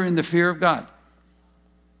another in the fear of God.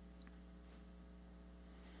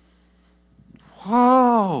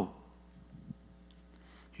 Whoa.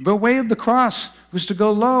 The way of the cross was to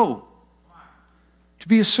go low, to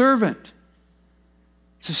be a servant,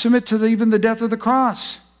 to submit to even the death of the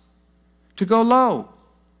cross, to go low.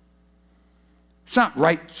 It's not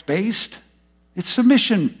rights-based. It's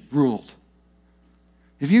submission-ruled.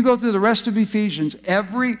 If you go through the rest of Ephesians,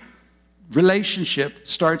 every relationship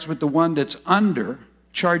starts with the one that's under,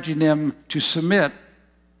 charging them to submit,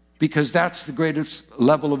 because that's the greatest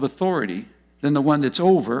level of authority, than the one that's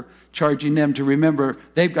over, charging them to remember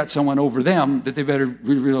they've got someone over them that they better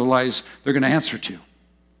realize they're going to answer to.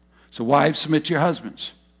 So wives, submit to your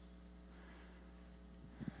husbands.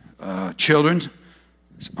 Children,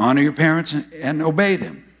 honor your parents and obey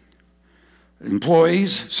them.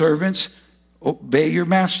 Employees, servants, obey your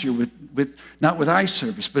master with not with eye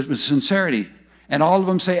service, but with sincerity. And all of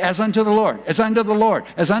them say, as unto the Lord, as unto the Lord,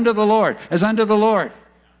 as unto the Lord, as unto the Lord.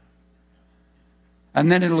 And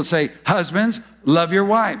then it'll say, husbands, love your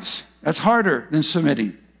wives. That's harder than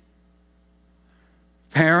submitting.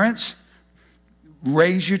 Parents,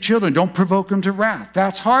 raise your children. Don't provoke them to wrath.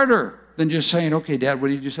 That's harder than just saying, okay, Dad, what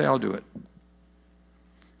did you say? I'll do it.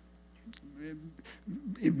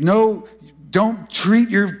 No, don't treat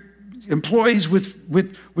your employees with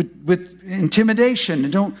intimidation.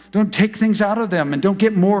 And don't take things out of them and don't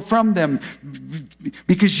get more from them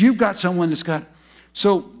because you've got someone that's got.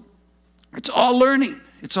 So it's all learning.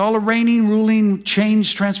 It's all a reigning, ruling,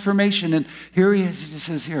 change, transformation. And here he is. He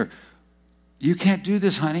says here, you can't do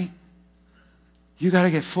this, honey. You got to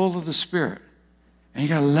get full of the Spirit. And you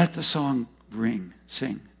got to let the song ring,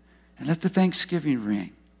 sing. And let the thanksgiving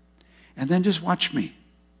ring. And then just watch me.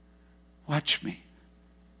 Watch me.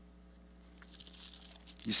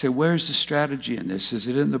 You say, where's the strategy in this? Is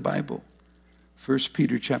it in the Bible? 1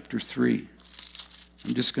 Peter chapter 3.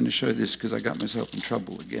 I'm just going to show you this because I got myself in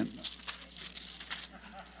trouble again.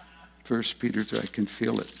 1 Peter 3, I can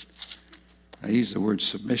feel it. I use the word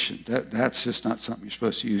submission. That's just not something you're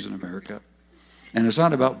supposed to use in America. And it's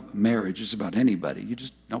not about marriage. It's about anybody.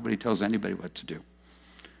 Nobody tells anybody what to do.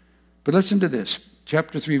 But listen to this.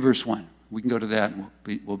 Chapter 3, verse 1. We can go to that and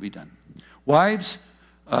we'll be done. Wives,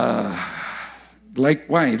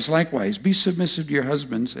 likewise, be submissive to your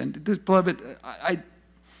husbands. And this, beloved,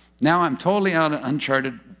 now I'm totally out of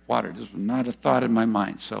uncharted water. This was not a thought in my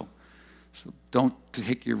mind. So don't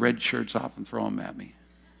take your red shirts off and throw them at me.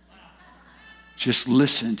 Just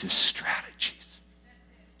listen to strategies.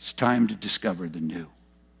 It's time to discover the new.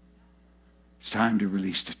 It's time to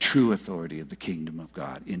release the true authority of the kingdom of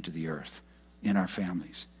God into the earth, in our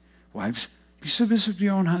families. Wives, be submissive to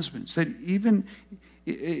your own husbands, that even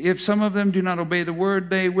if some of them do not obey the word,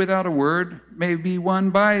 they, without a word, may be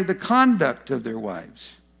won by the conduct of their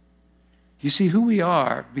wives. You see, who we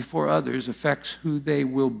are before others affects who they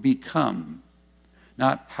will become,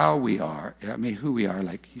 not how we are. I mean, who we are,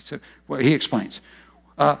 like he said. Well, he explains.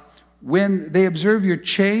 When they observe your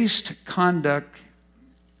chaste conduct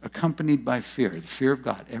accompanied by fear, the fear of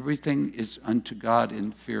God. Everything is unto God in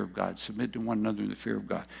the fear of God. Submit to one another in the fear of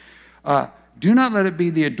God. Do not let it be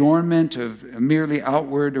the adornment of merely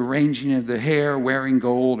outward arranging of the hair, wearing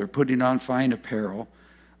gold, or putting on fine apparel.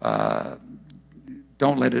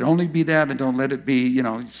 Don't let it only be that, and don't let it be,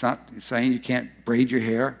 it's not saying you can't braid your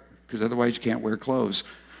hair, because otherwise you can't wear clothes.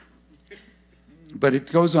 But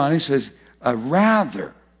it goes on, it says,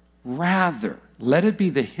 rather, let it be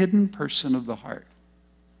the hidden person of the heart,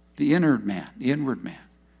 the inward man,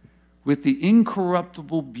 with the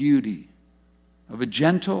incorruptible beauty of a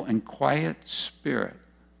gentle and quiet spirit.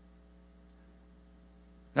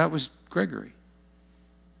 That was Gregory.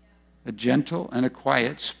 A gentle and a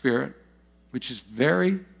quiet spirit, which is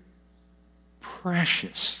very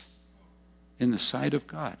precious in the sight of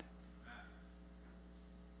God.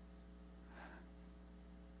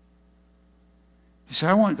 You say,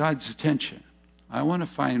 I want God's attention. I want to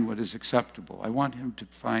find what is acceptable. I want him to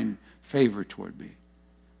find favor toward me.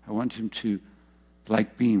 I want him to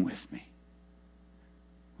like being with me.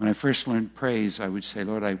 When I first learned praise, I would say,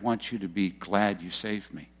 Lord, I want you to be glad you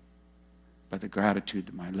saved me by the gratitude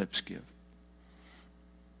that my lips give.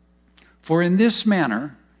 For in this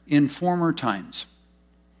manner, in former times,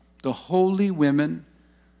 the holy women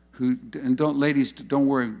who, and ladies, don't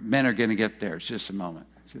worry, men are going to get there. It's just a moment.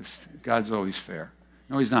 God's always fair.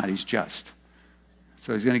 No, he's not. He's just.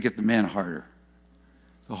 So he's going to get the men harder.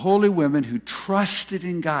 The holy women who trusted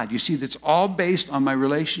in God. You see, that's all based on my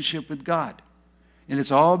relationship with God. And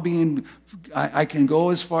it's all being, I can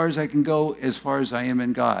go as far as I can go as far as I am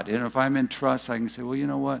in God. And if I'm in trust, I can say, well, you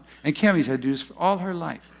know what? And Cammie's had to do this for all her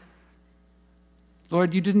life.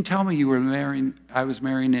 Lord, you didn't tell me I was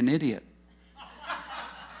marrying an idiot.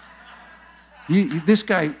 This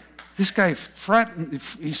guy,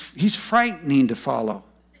 he's frightening to follow.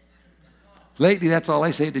 Lately, that's all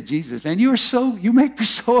I say to Jesus. And you make me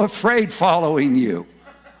so afraid following you.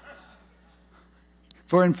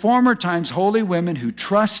 For in former times, holy women who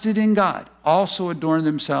trusted in God also adorned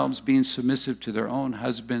themselves, being submissive to their own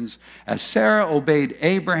husbands, as Sarah obeyed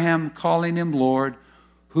Abraham, calling him Lord,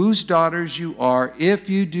 whose daughters you are, if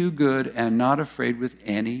you do good and not afraid with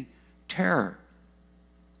any terror.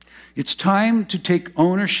 It's time to take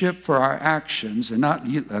ownership for our actions and not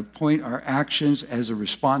point our actions as a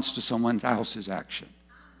response to someone else's action.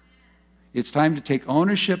 It's time to take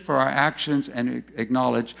ownership for our actions and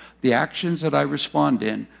acknowledge the actions that I respond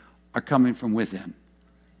in are coming from within.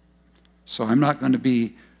 So I'm not going to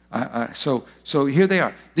be, so here they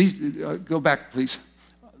are. These, go back, please.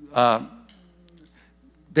 The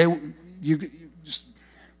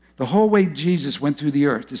whole way Jesus went through the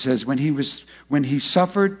earth, it says, when he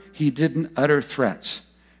suffered, he didn't utter threats.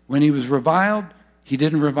 When he was reviled, he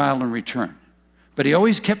didn't revile in return. But he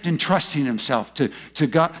always kept entrusting himself to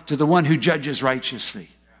God, to the one who judges righteously.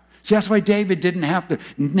 See, that's why David didn't have to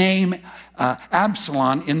name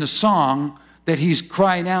Absalom in the song that he's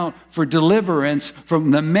crying out for deliverance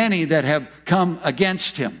from the many that have come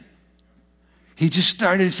against him. He just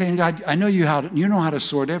started saying, God, I know you know how to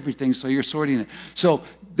sort everything, so you're sorting it. So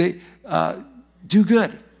do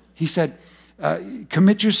good. He said,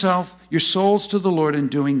 commit yourself, your souls to the Lord in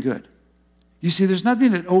doing good. You see, there's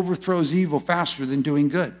nothing that overthrows evil faster than doing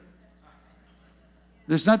good.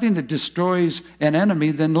 There's nothing that destroys an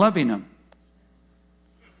enemy than loving him.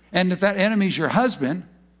 And if that enemy's your husband,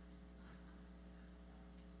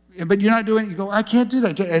 but you're not doing it, you go, I can't do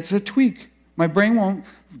that. It's a tweak. My brain won't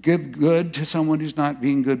give good to someone who's not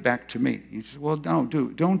being good back to me. You say, well, don't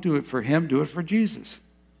do it for him. Do it for Jesus.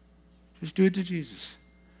 Just do it to Jesus.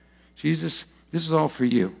 Jesus, this is all for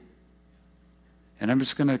you. And I'm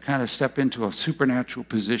just going to kind of step into a supernatural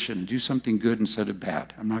position and do something good instead of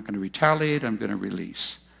bad. I'm not going to retaliate. I'm going to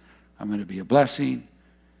release. I'm going to be a blessing.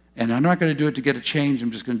 And I'm not going to do it to get a change.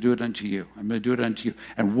 I'm just going to do it unto you. I'm going to do it unto you.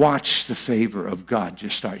 And watch the favor of God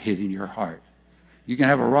just start hitting your heart. You can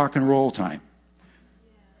have a rock and roll time.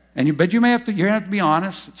 But you have to be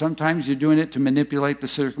honest. Sometimes you're doing it to manipulate the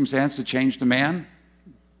circumstance to change the man.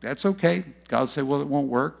 That's okay. God will say, well, it won't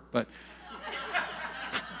work, but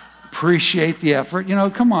appreciate the effort.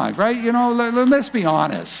 Come on, right? Let's be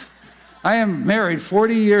honest. I am married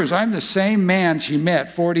 40 years. I'm the same man she met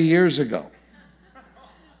 40 years ago.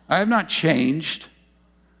 I have not changed.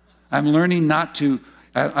 I'm learning not to.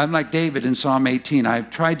 I'm like David in Psalm 18. I've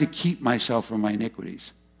tried to keep myself from my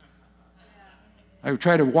iniquities. I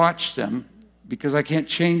try to watch them because I can't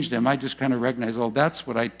change them. I just kind of recognize, oh, that's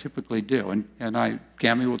what I typically do. And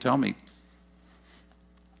Cammie will tell me,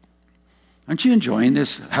 aren't you enjoying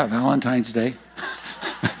this Valentine's Day?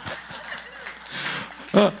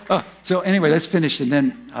 So anyway, let's finish and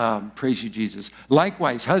then praise you, Jesus.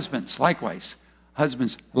 Likewise, husbands, likewise.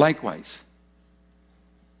 Husbands, likewise.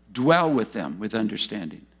 Dwell with them with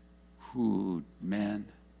understanding. Ooh, man,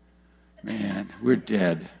 we're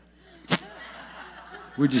dead.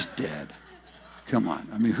 We're just dead. Come on.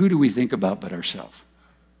 I mean, who do we think about but ourselves?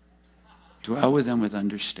 Dwell with them with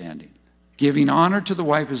understanding. Giving honor to the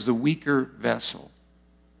wife as the weaker vessel,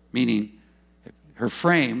 meaning her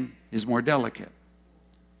frame is more delicate.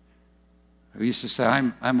 I used to say,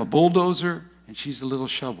 I'm a bulldozer and she's a little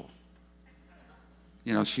shovel.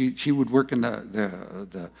 She would work in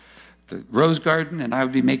the rose garden and I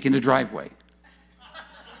would be making a driveway.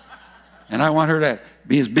 And I want her to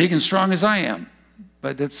be as big and strong as I am.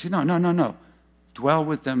 But that's, no. Dwell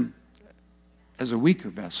with them as a weaker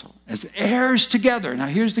vessel, as heirs together. Now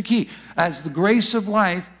here's the key. As the grace of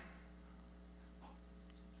life.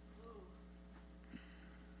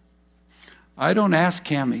 I don't ask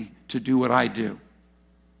Cammie to do what I do.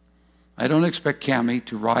 I don't expect Cammie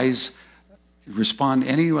to respond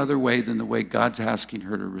any other way than the way God's asking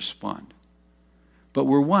her to respond. But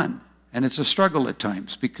we're one. And it's a struggle at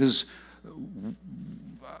times because,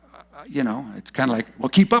 it's kind of like, well,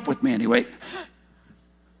 keep up with me anyway.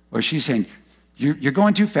 Or she's saying, you're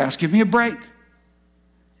going too fast, give me a break.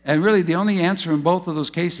 And really the only answer in both of those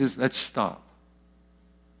cases, let's stop.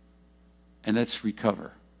 And let's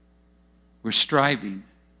recover. We're striving.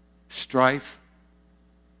 Strife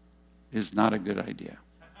is not a good idea.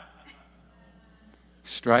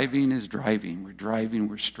 Striving is driving. We're driving,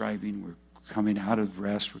 we're striving, we're coming out of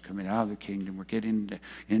rest, we're coming out of the kingdom, we're getting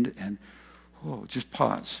into and just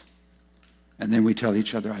pause. And then we tell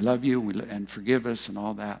each other, I love you, and forgive us and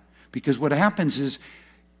all that. Because what happens is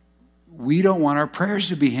we don't want our prayers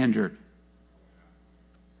to be hindered.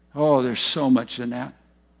 Oh, there's so much in that.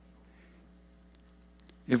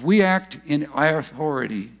 If we act in our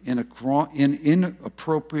authority in an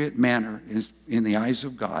inappropriate manner in the eyes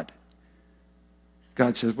of God,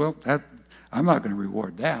 God says, well, I'm not going to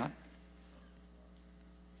reward that.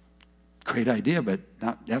 Great idea, but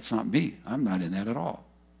that's not me. I'm not in that at all.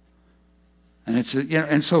 And it's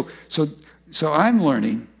and so I'm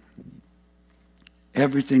learning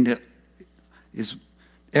everything that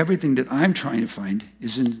I'm trying to find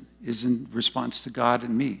is in response to God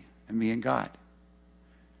and me and God.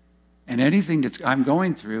 And anything that I'm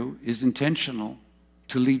going through is intentional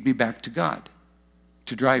to lead me back to God,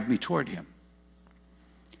 to drive me toward Him.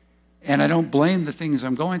 And I don't blame the things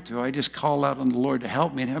I'm going through. I just call out on the Lord to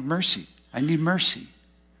help me and have mercy. I need mercy.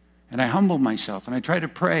 And I humble myself, and I try to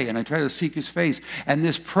pray, and I try to seek His face. And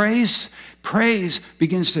this praise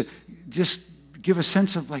begins to just give a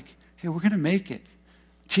sense of like, hey, we're going to make it.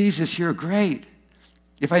 Jesus, you're great.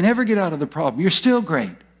 If I never get out of the problem, you're still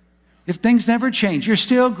great. If things never change, you're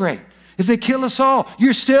still great. If they kill us all,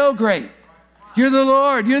 you're still great. You're the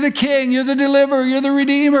Lord, you're the King, you're the deliverer, you're the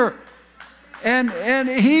Redeemer. And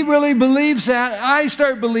he really believes that. I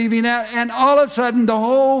start believing that, and all of a sudden the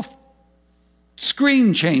whole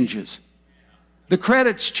screen changes. The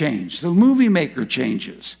credits change. The movie maker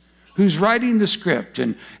changes. Who's writing the script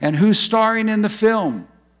and who's starring in the film.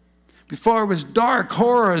 Before it was dark,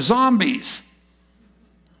 horror, zombies.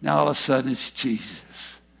 Now all of a sudden it's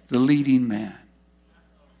Jesus, the leading man.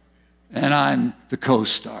 And I'm the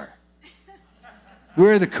co-star.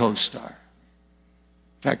 We're the co-star.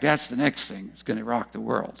 In fact, that's the next thing that's going to rock the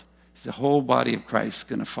world. The whole body of Christ is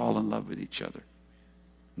going to fall in love with each other.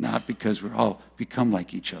 Not because we're all become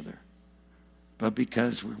like each other, but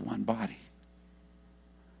because we're one body.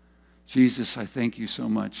 Jesus, I thank you so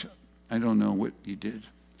much. I don't know what you did.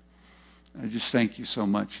 I just thank you so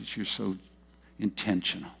much that you're so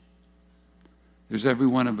intentional. There's every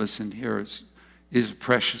one of us in here is a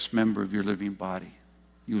precious member of your living body.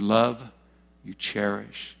 You love, you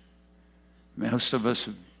cherish. Most of us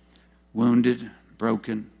are wounded,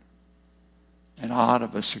 broken, and a lot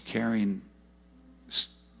of us are carrying,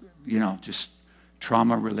 just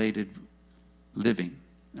trauma-related living,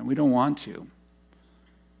 and we don't want to.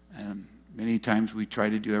 And many times we try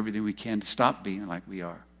to do everything we can to stop being like we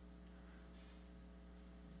are.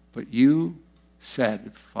 But you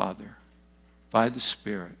said, Father, by the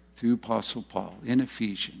Spirit, through Apostle Paul in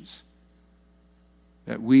Ephesians,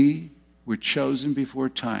 that we were chosen before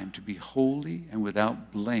time to be holy and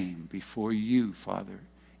without blame before you, Father,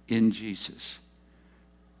 in Jesus.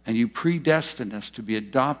 And you predestined us to be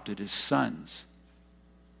adopted as sons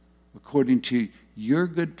according to your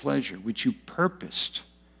good pleasure, which you purposed,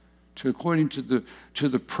 according to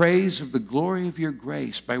the praise of the glory of your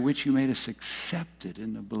grace, by which you made us accepted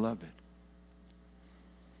in the beloved.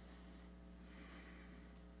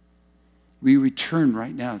 We return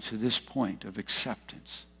right now to this point of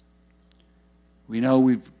acceptance. We know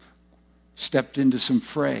we've stepped into some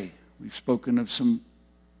fray. We've spoken of some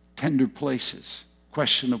tender places,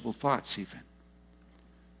 questionable thoughts even.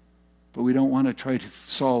 But we don't want to try to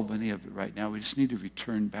solve any of it right now. We just need to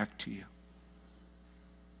return back to you.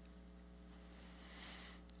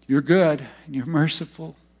 You're good and you're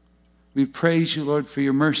merciful. We praise you, Lord, for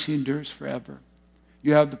your mercy endures forever.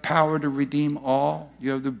 You have the power to redeem all.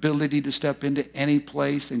 You have the ability to step into any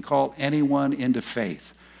place and call anyone into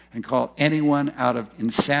faith and call anyone out of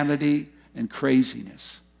insanity and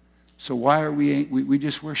craziness. So why are we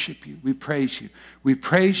just worship you. We praise you. We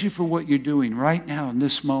praise you for what you're doing right now in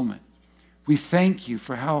this moment. We thank you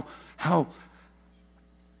for how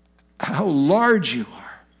large you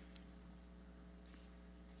are.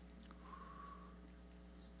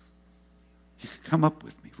 You can come up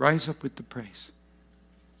with me. Rise up with the praise.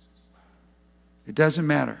 It doesn't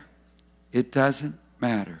matter. It doesn't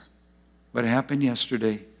matter. What happened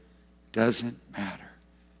yesterday doesn't matter.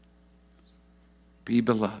 Be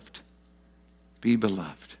beloved. Be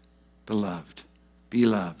beloved. Beloved. Be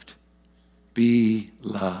loved. Be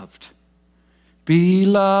loved. Be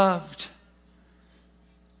loved.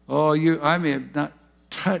 Oh, I may have not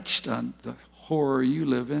touched on the horror you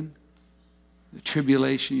live in, the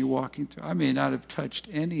tribulation you're walking through. I may not have touched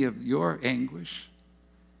any of your anguish.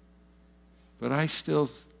 But I still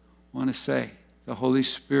want to say the Holy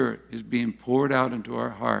Spirit is being poured out into our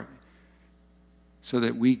heart. so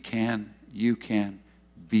that you can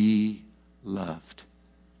be loved.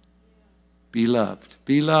 Be loved.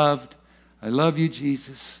 Be loved. I love you,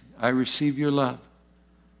 Jesus. I receive your love.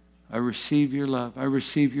 I receive your love. I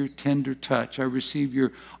receive your tender touch. I receive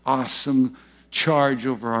your awesome charge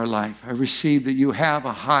over our life. I receive that you have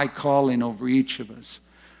a high calling over each of us.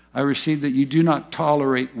 I receive that you do not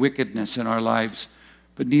tolerate wickedness in our lives,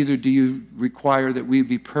 but neither do you require that we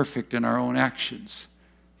be perfect in our own actions.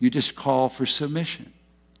 You just call for submission.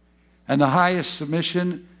 And the highest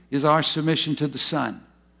submission is our submission to the Son,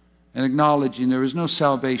 and acknowledging there is no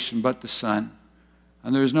salvation but the Son,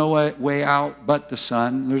 and there is no way out but the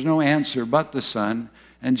Son. There's no answer but the Son,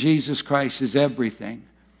 and Jesus Christ is everything.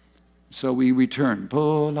 So we return.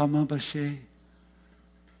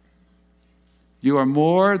 You are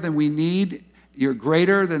more than we need. You're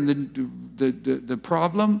greater than the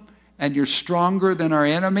problem, and you're stronger than our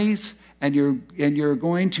enemies, and you're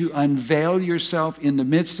going to unveil yourself in the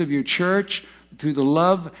midst of your church through the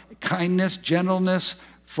love, kindness, gentleness,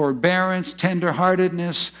 forbearance,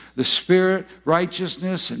 tenderheartedness, the Spirit,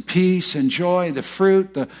 righteousness, and peace, and joy, the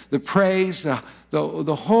fruit, the praise,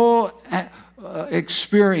 the whole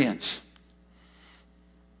experience.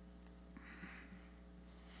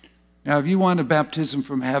 Now, if you want a baptism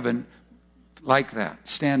from heaven like that,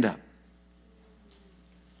 stand up.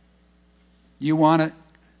 You want it?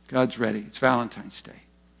 God's ready. It's Valentine's Day.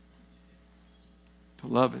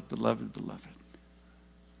 Beloved, beloved, beloved.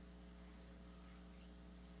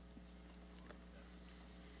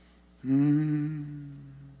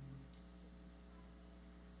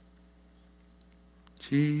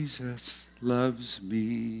 Jesus loves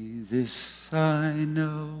me, this I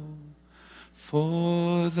know,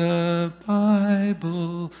 for the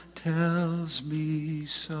Bible tells me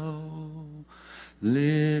so.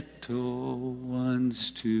 Little ones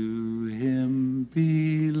to him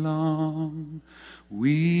belong.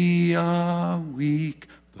 We are weak,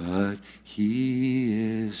 but he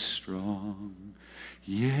is strong.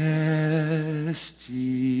 Yes,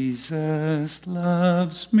 Jesus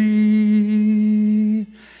loves me.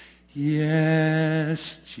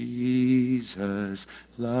 Yes, Jesus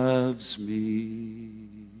loves me.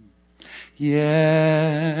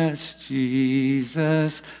 Yes,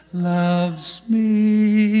 Jesus loves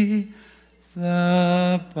me.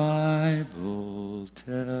 The Bible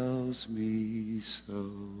tells me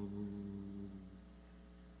so.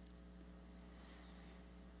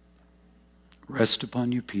 Rest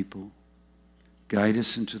upon you, people. Guide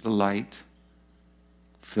us into the light.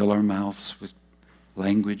 Fill our mouths with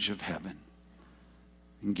language of heaven.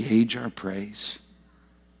 Engage our praise.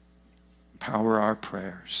 Empower our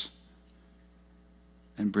prayers.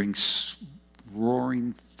 And bring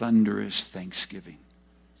roaring, thunderous thanksgiving.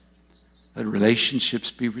 Let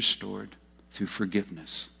relationships be restored through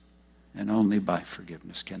forgiveness. And only by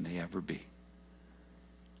forgiveness can they ever be.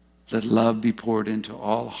 Let love be poured into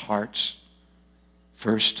all hearts,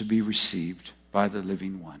 first to be received by the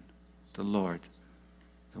living one, the Lord,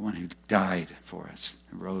 the one who died for us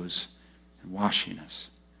and rose and washing us.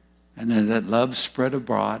 And then that love spread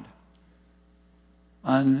abroad,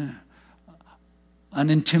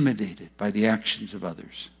 unintimidated by the actions of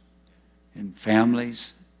others, in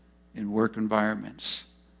families, in work environments.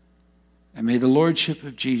 And may the lordship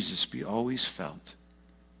of Jesus be always felt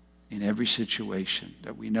in every situation,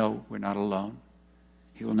 that we know we're not alone.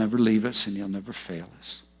 He will never leave us, and he'll never fail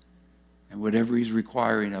us. And whatever he's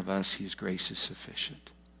requiring of us, his grace is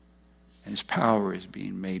sufficient. And his power is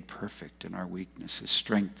being made perfect in our weakness. His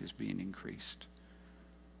strength is being increased.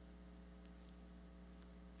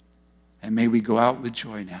 And may we go out with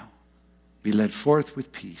joy now, be led forth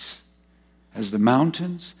with peace, as the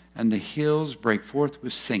mountains and the hills break forth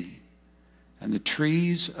with singing, and the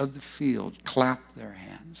trees of the field clap their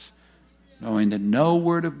hands, knowing that no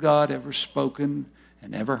word of God ever spoken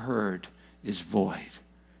and ever heard is void,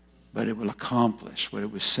 but it will accomplish what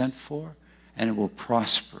it was sent for, and it will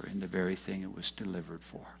prosper in the very thing it was delivered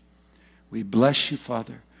for. We bless you,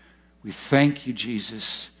 Father. We thank you,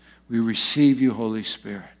 Jesus. We receive you, Holy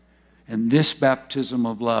Spirit. And this baptism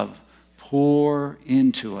of love, pour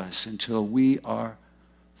into us until we are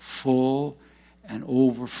full and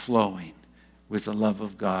overflowing with the love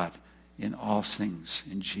of God in all things,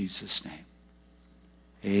 in Jesus' name.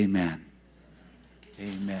 Amen.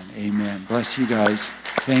 Amen. Amen. Bless you guys.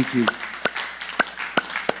 Thank you.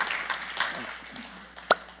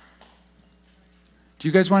 Do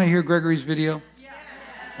you guys want to hear Gregory's video? Yes.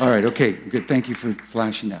 All right. Okay. Good. Thank you for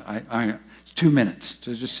flashing that. It's 2 minutes,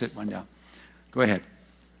 so just sit one down. Go ahead.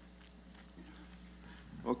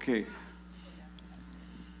 Okay.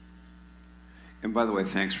 And by the way,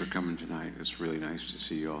 thanks for coming tonight. It's really nice to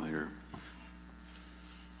see you all here.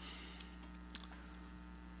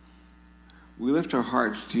 We lift our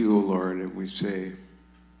hearts to you, O Lord, and we say,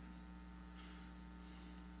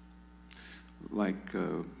 like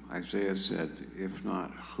Isaiah said, if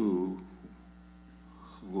not who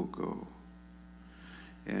will go?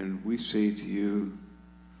 And we say to you,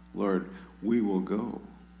 Lord, we will go.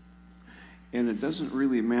 And it doesn't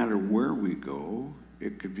really matter where we go.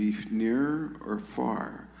 It could be near or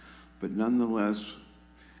far. But nonetheless,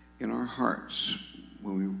 in our hearts,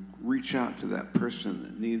 when we reach out to that person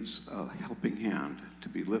that needs a helping hand to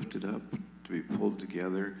be lifted up, to be pulled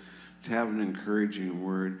together, to have an encouraging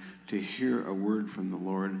word, to hear a word from the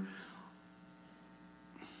Lord,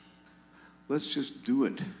 let's just do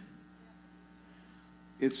it.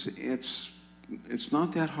 It's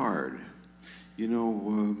not that hard. You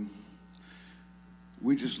know,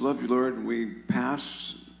 we just love you, Lord, and we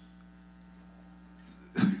pass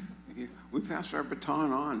our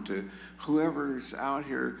baton on to whoever's out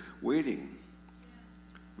here waiting.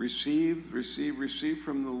 Receive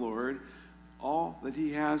from the Lord all that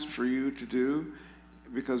he has for you to do,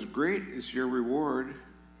 because great is your reward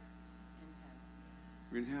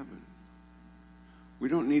in heaven. We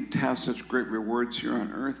don't need to have such great rewards here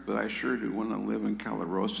on earth, but I sure do want to live in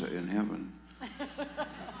Camarillo in heaven.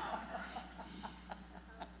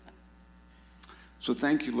 So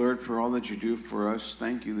thank you, Lord, for all that you do for us.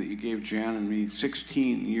 Thank you that you gave Jan and me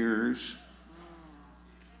 16 years.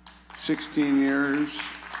 16 years.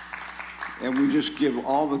 And we just give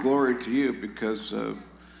all the glory to you, because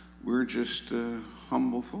we're just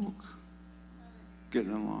humble folk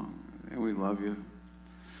getting along. And we love you.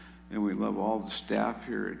 And we love all the staff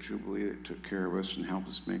here at Jubilee that took care of us and helped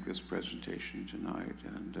us make this presentation tonight.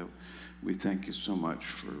 And we thank you so much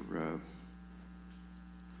for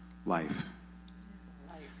life.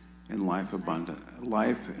 And life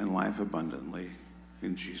abundantly,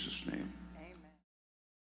 in Jesus' name.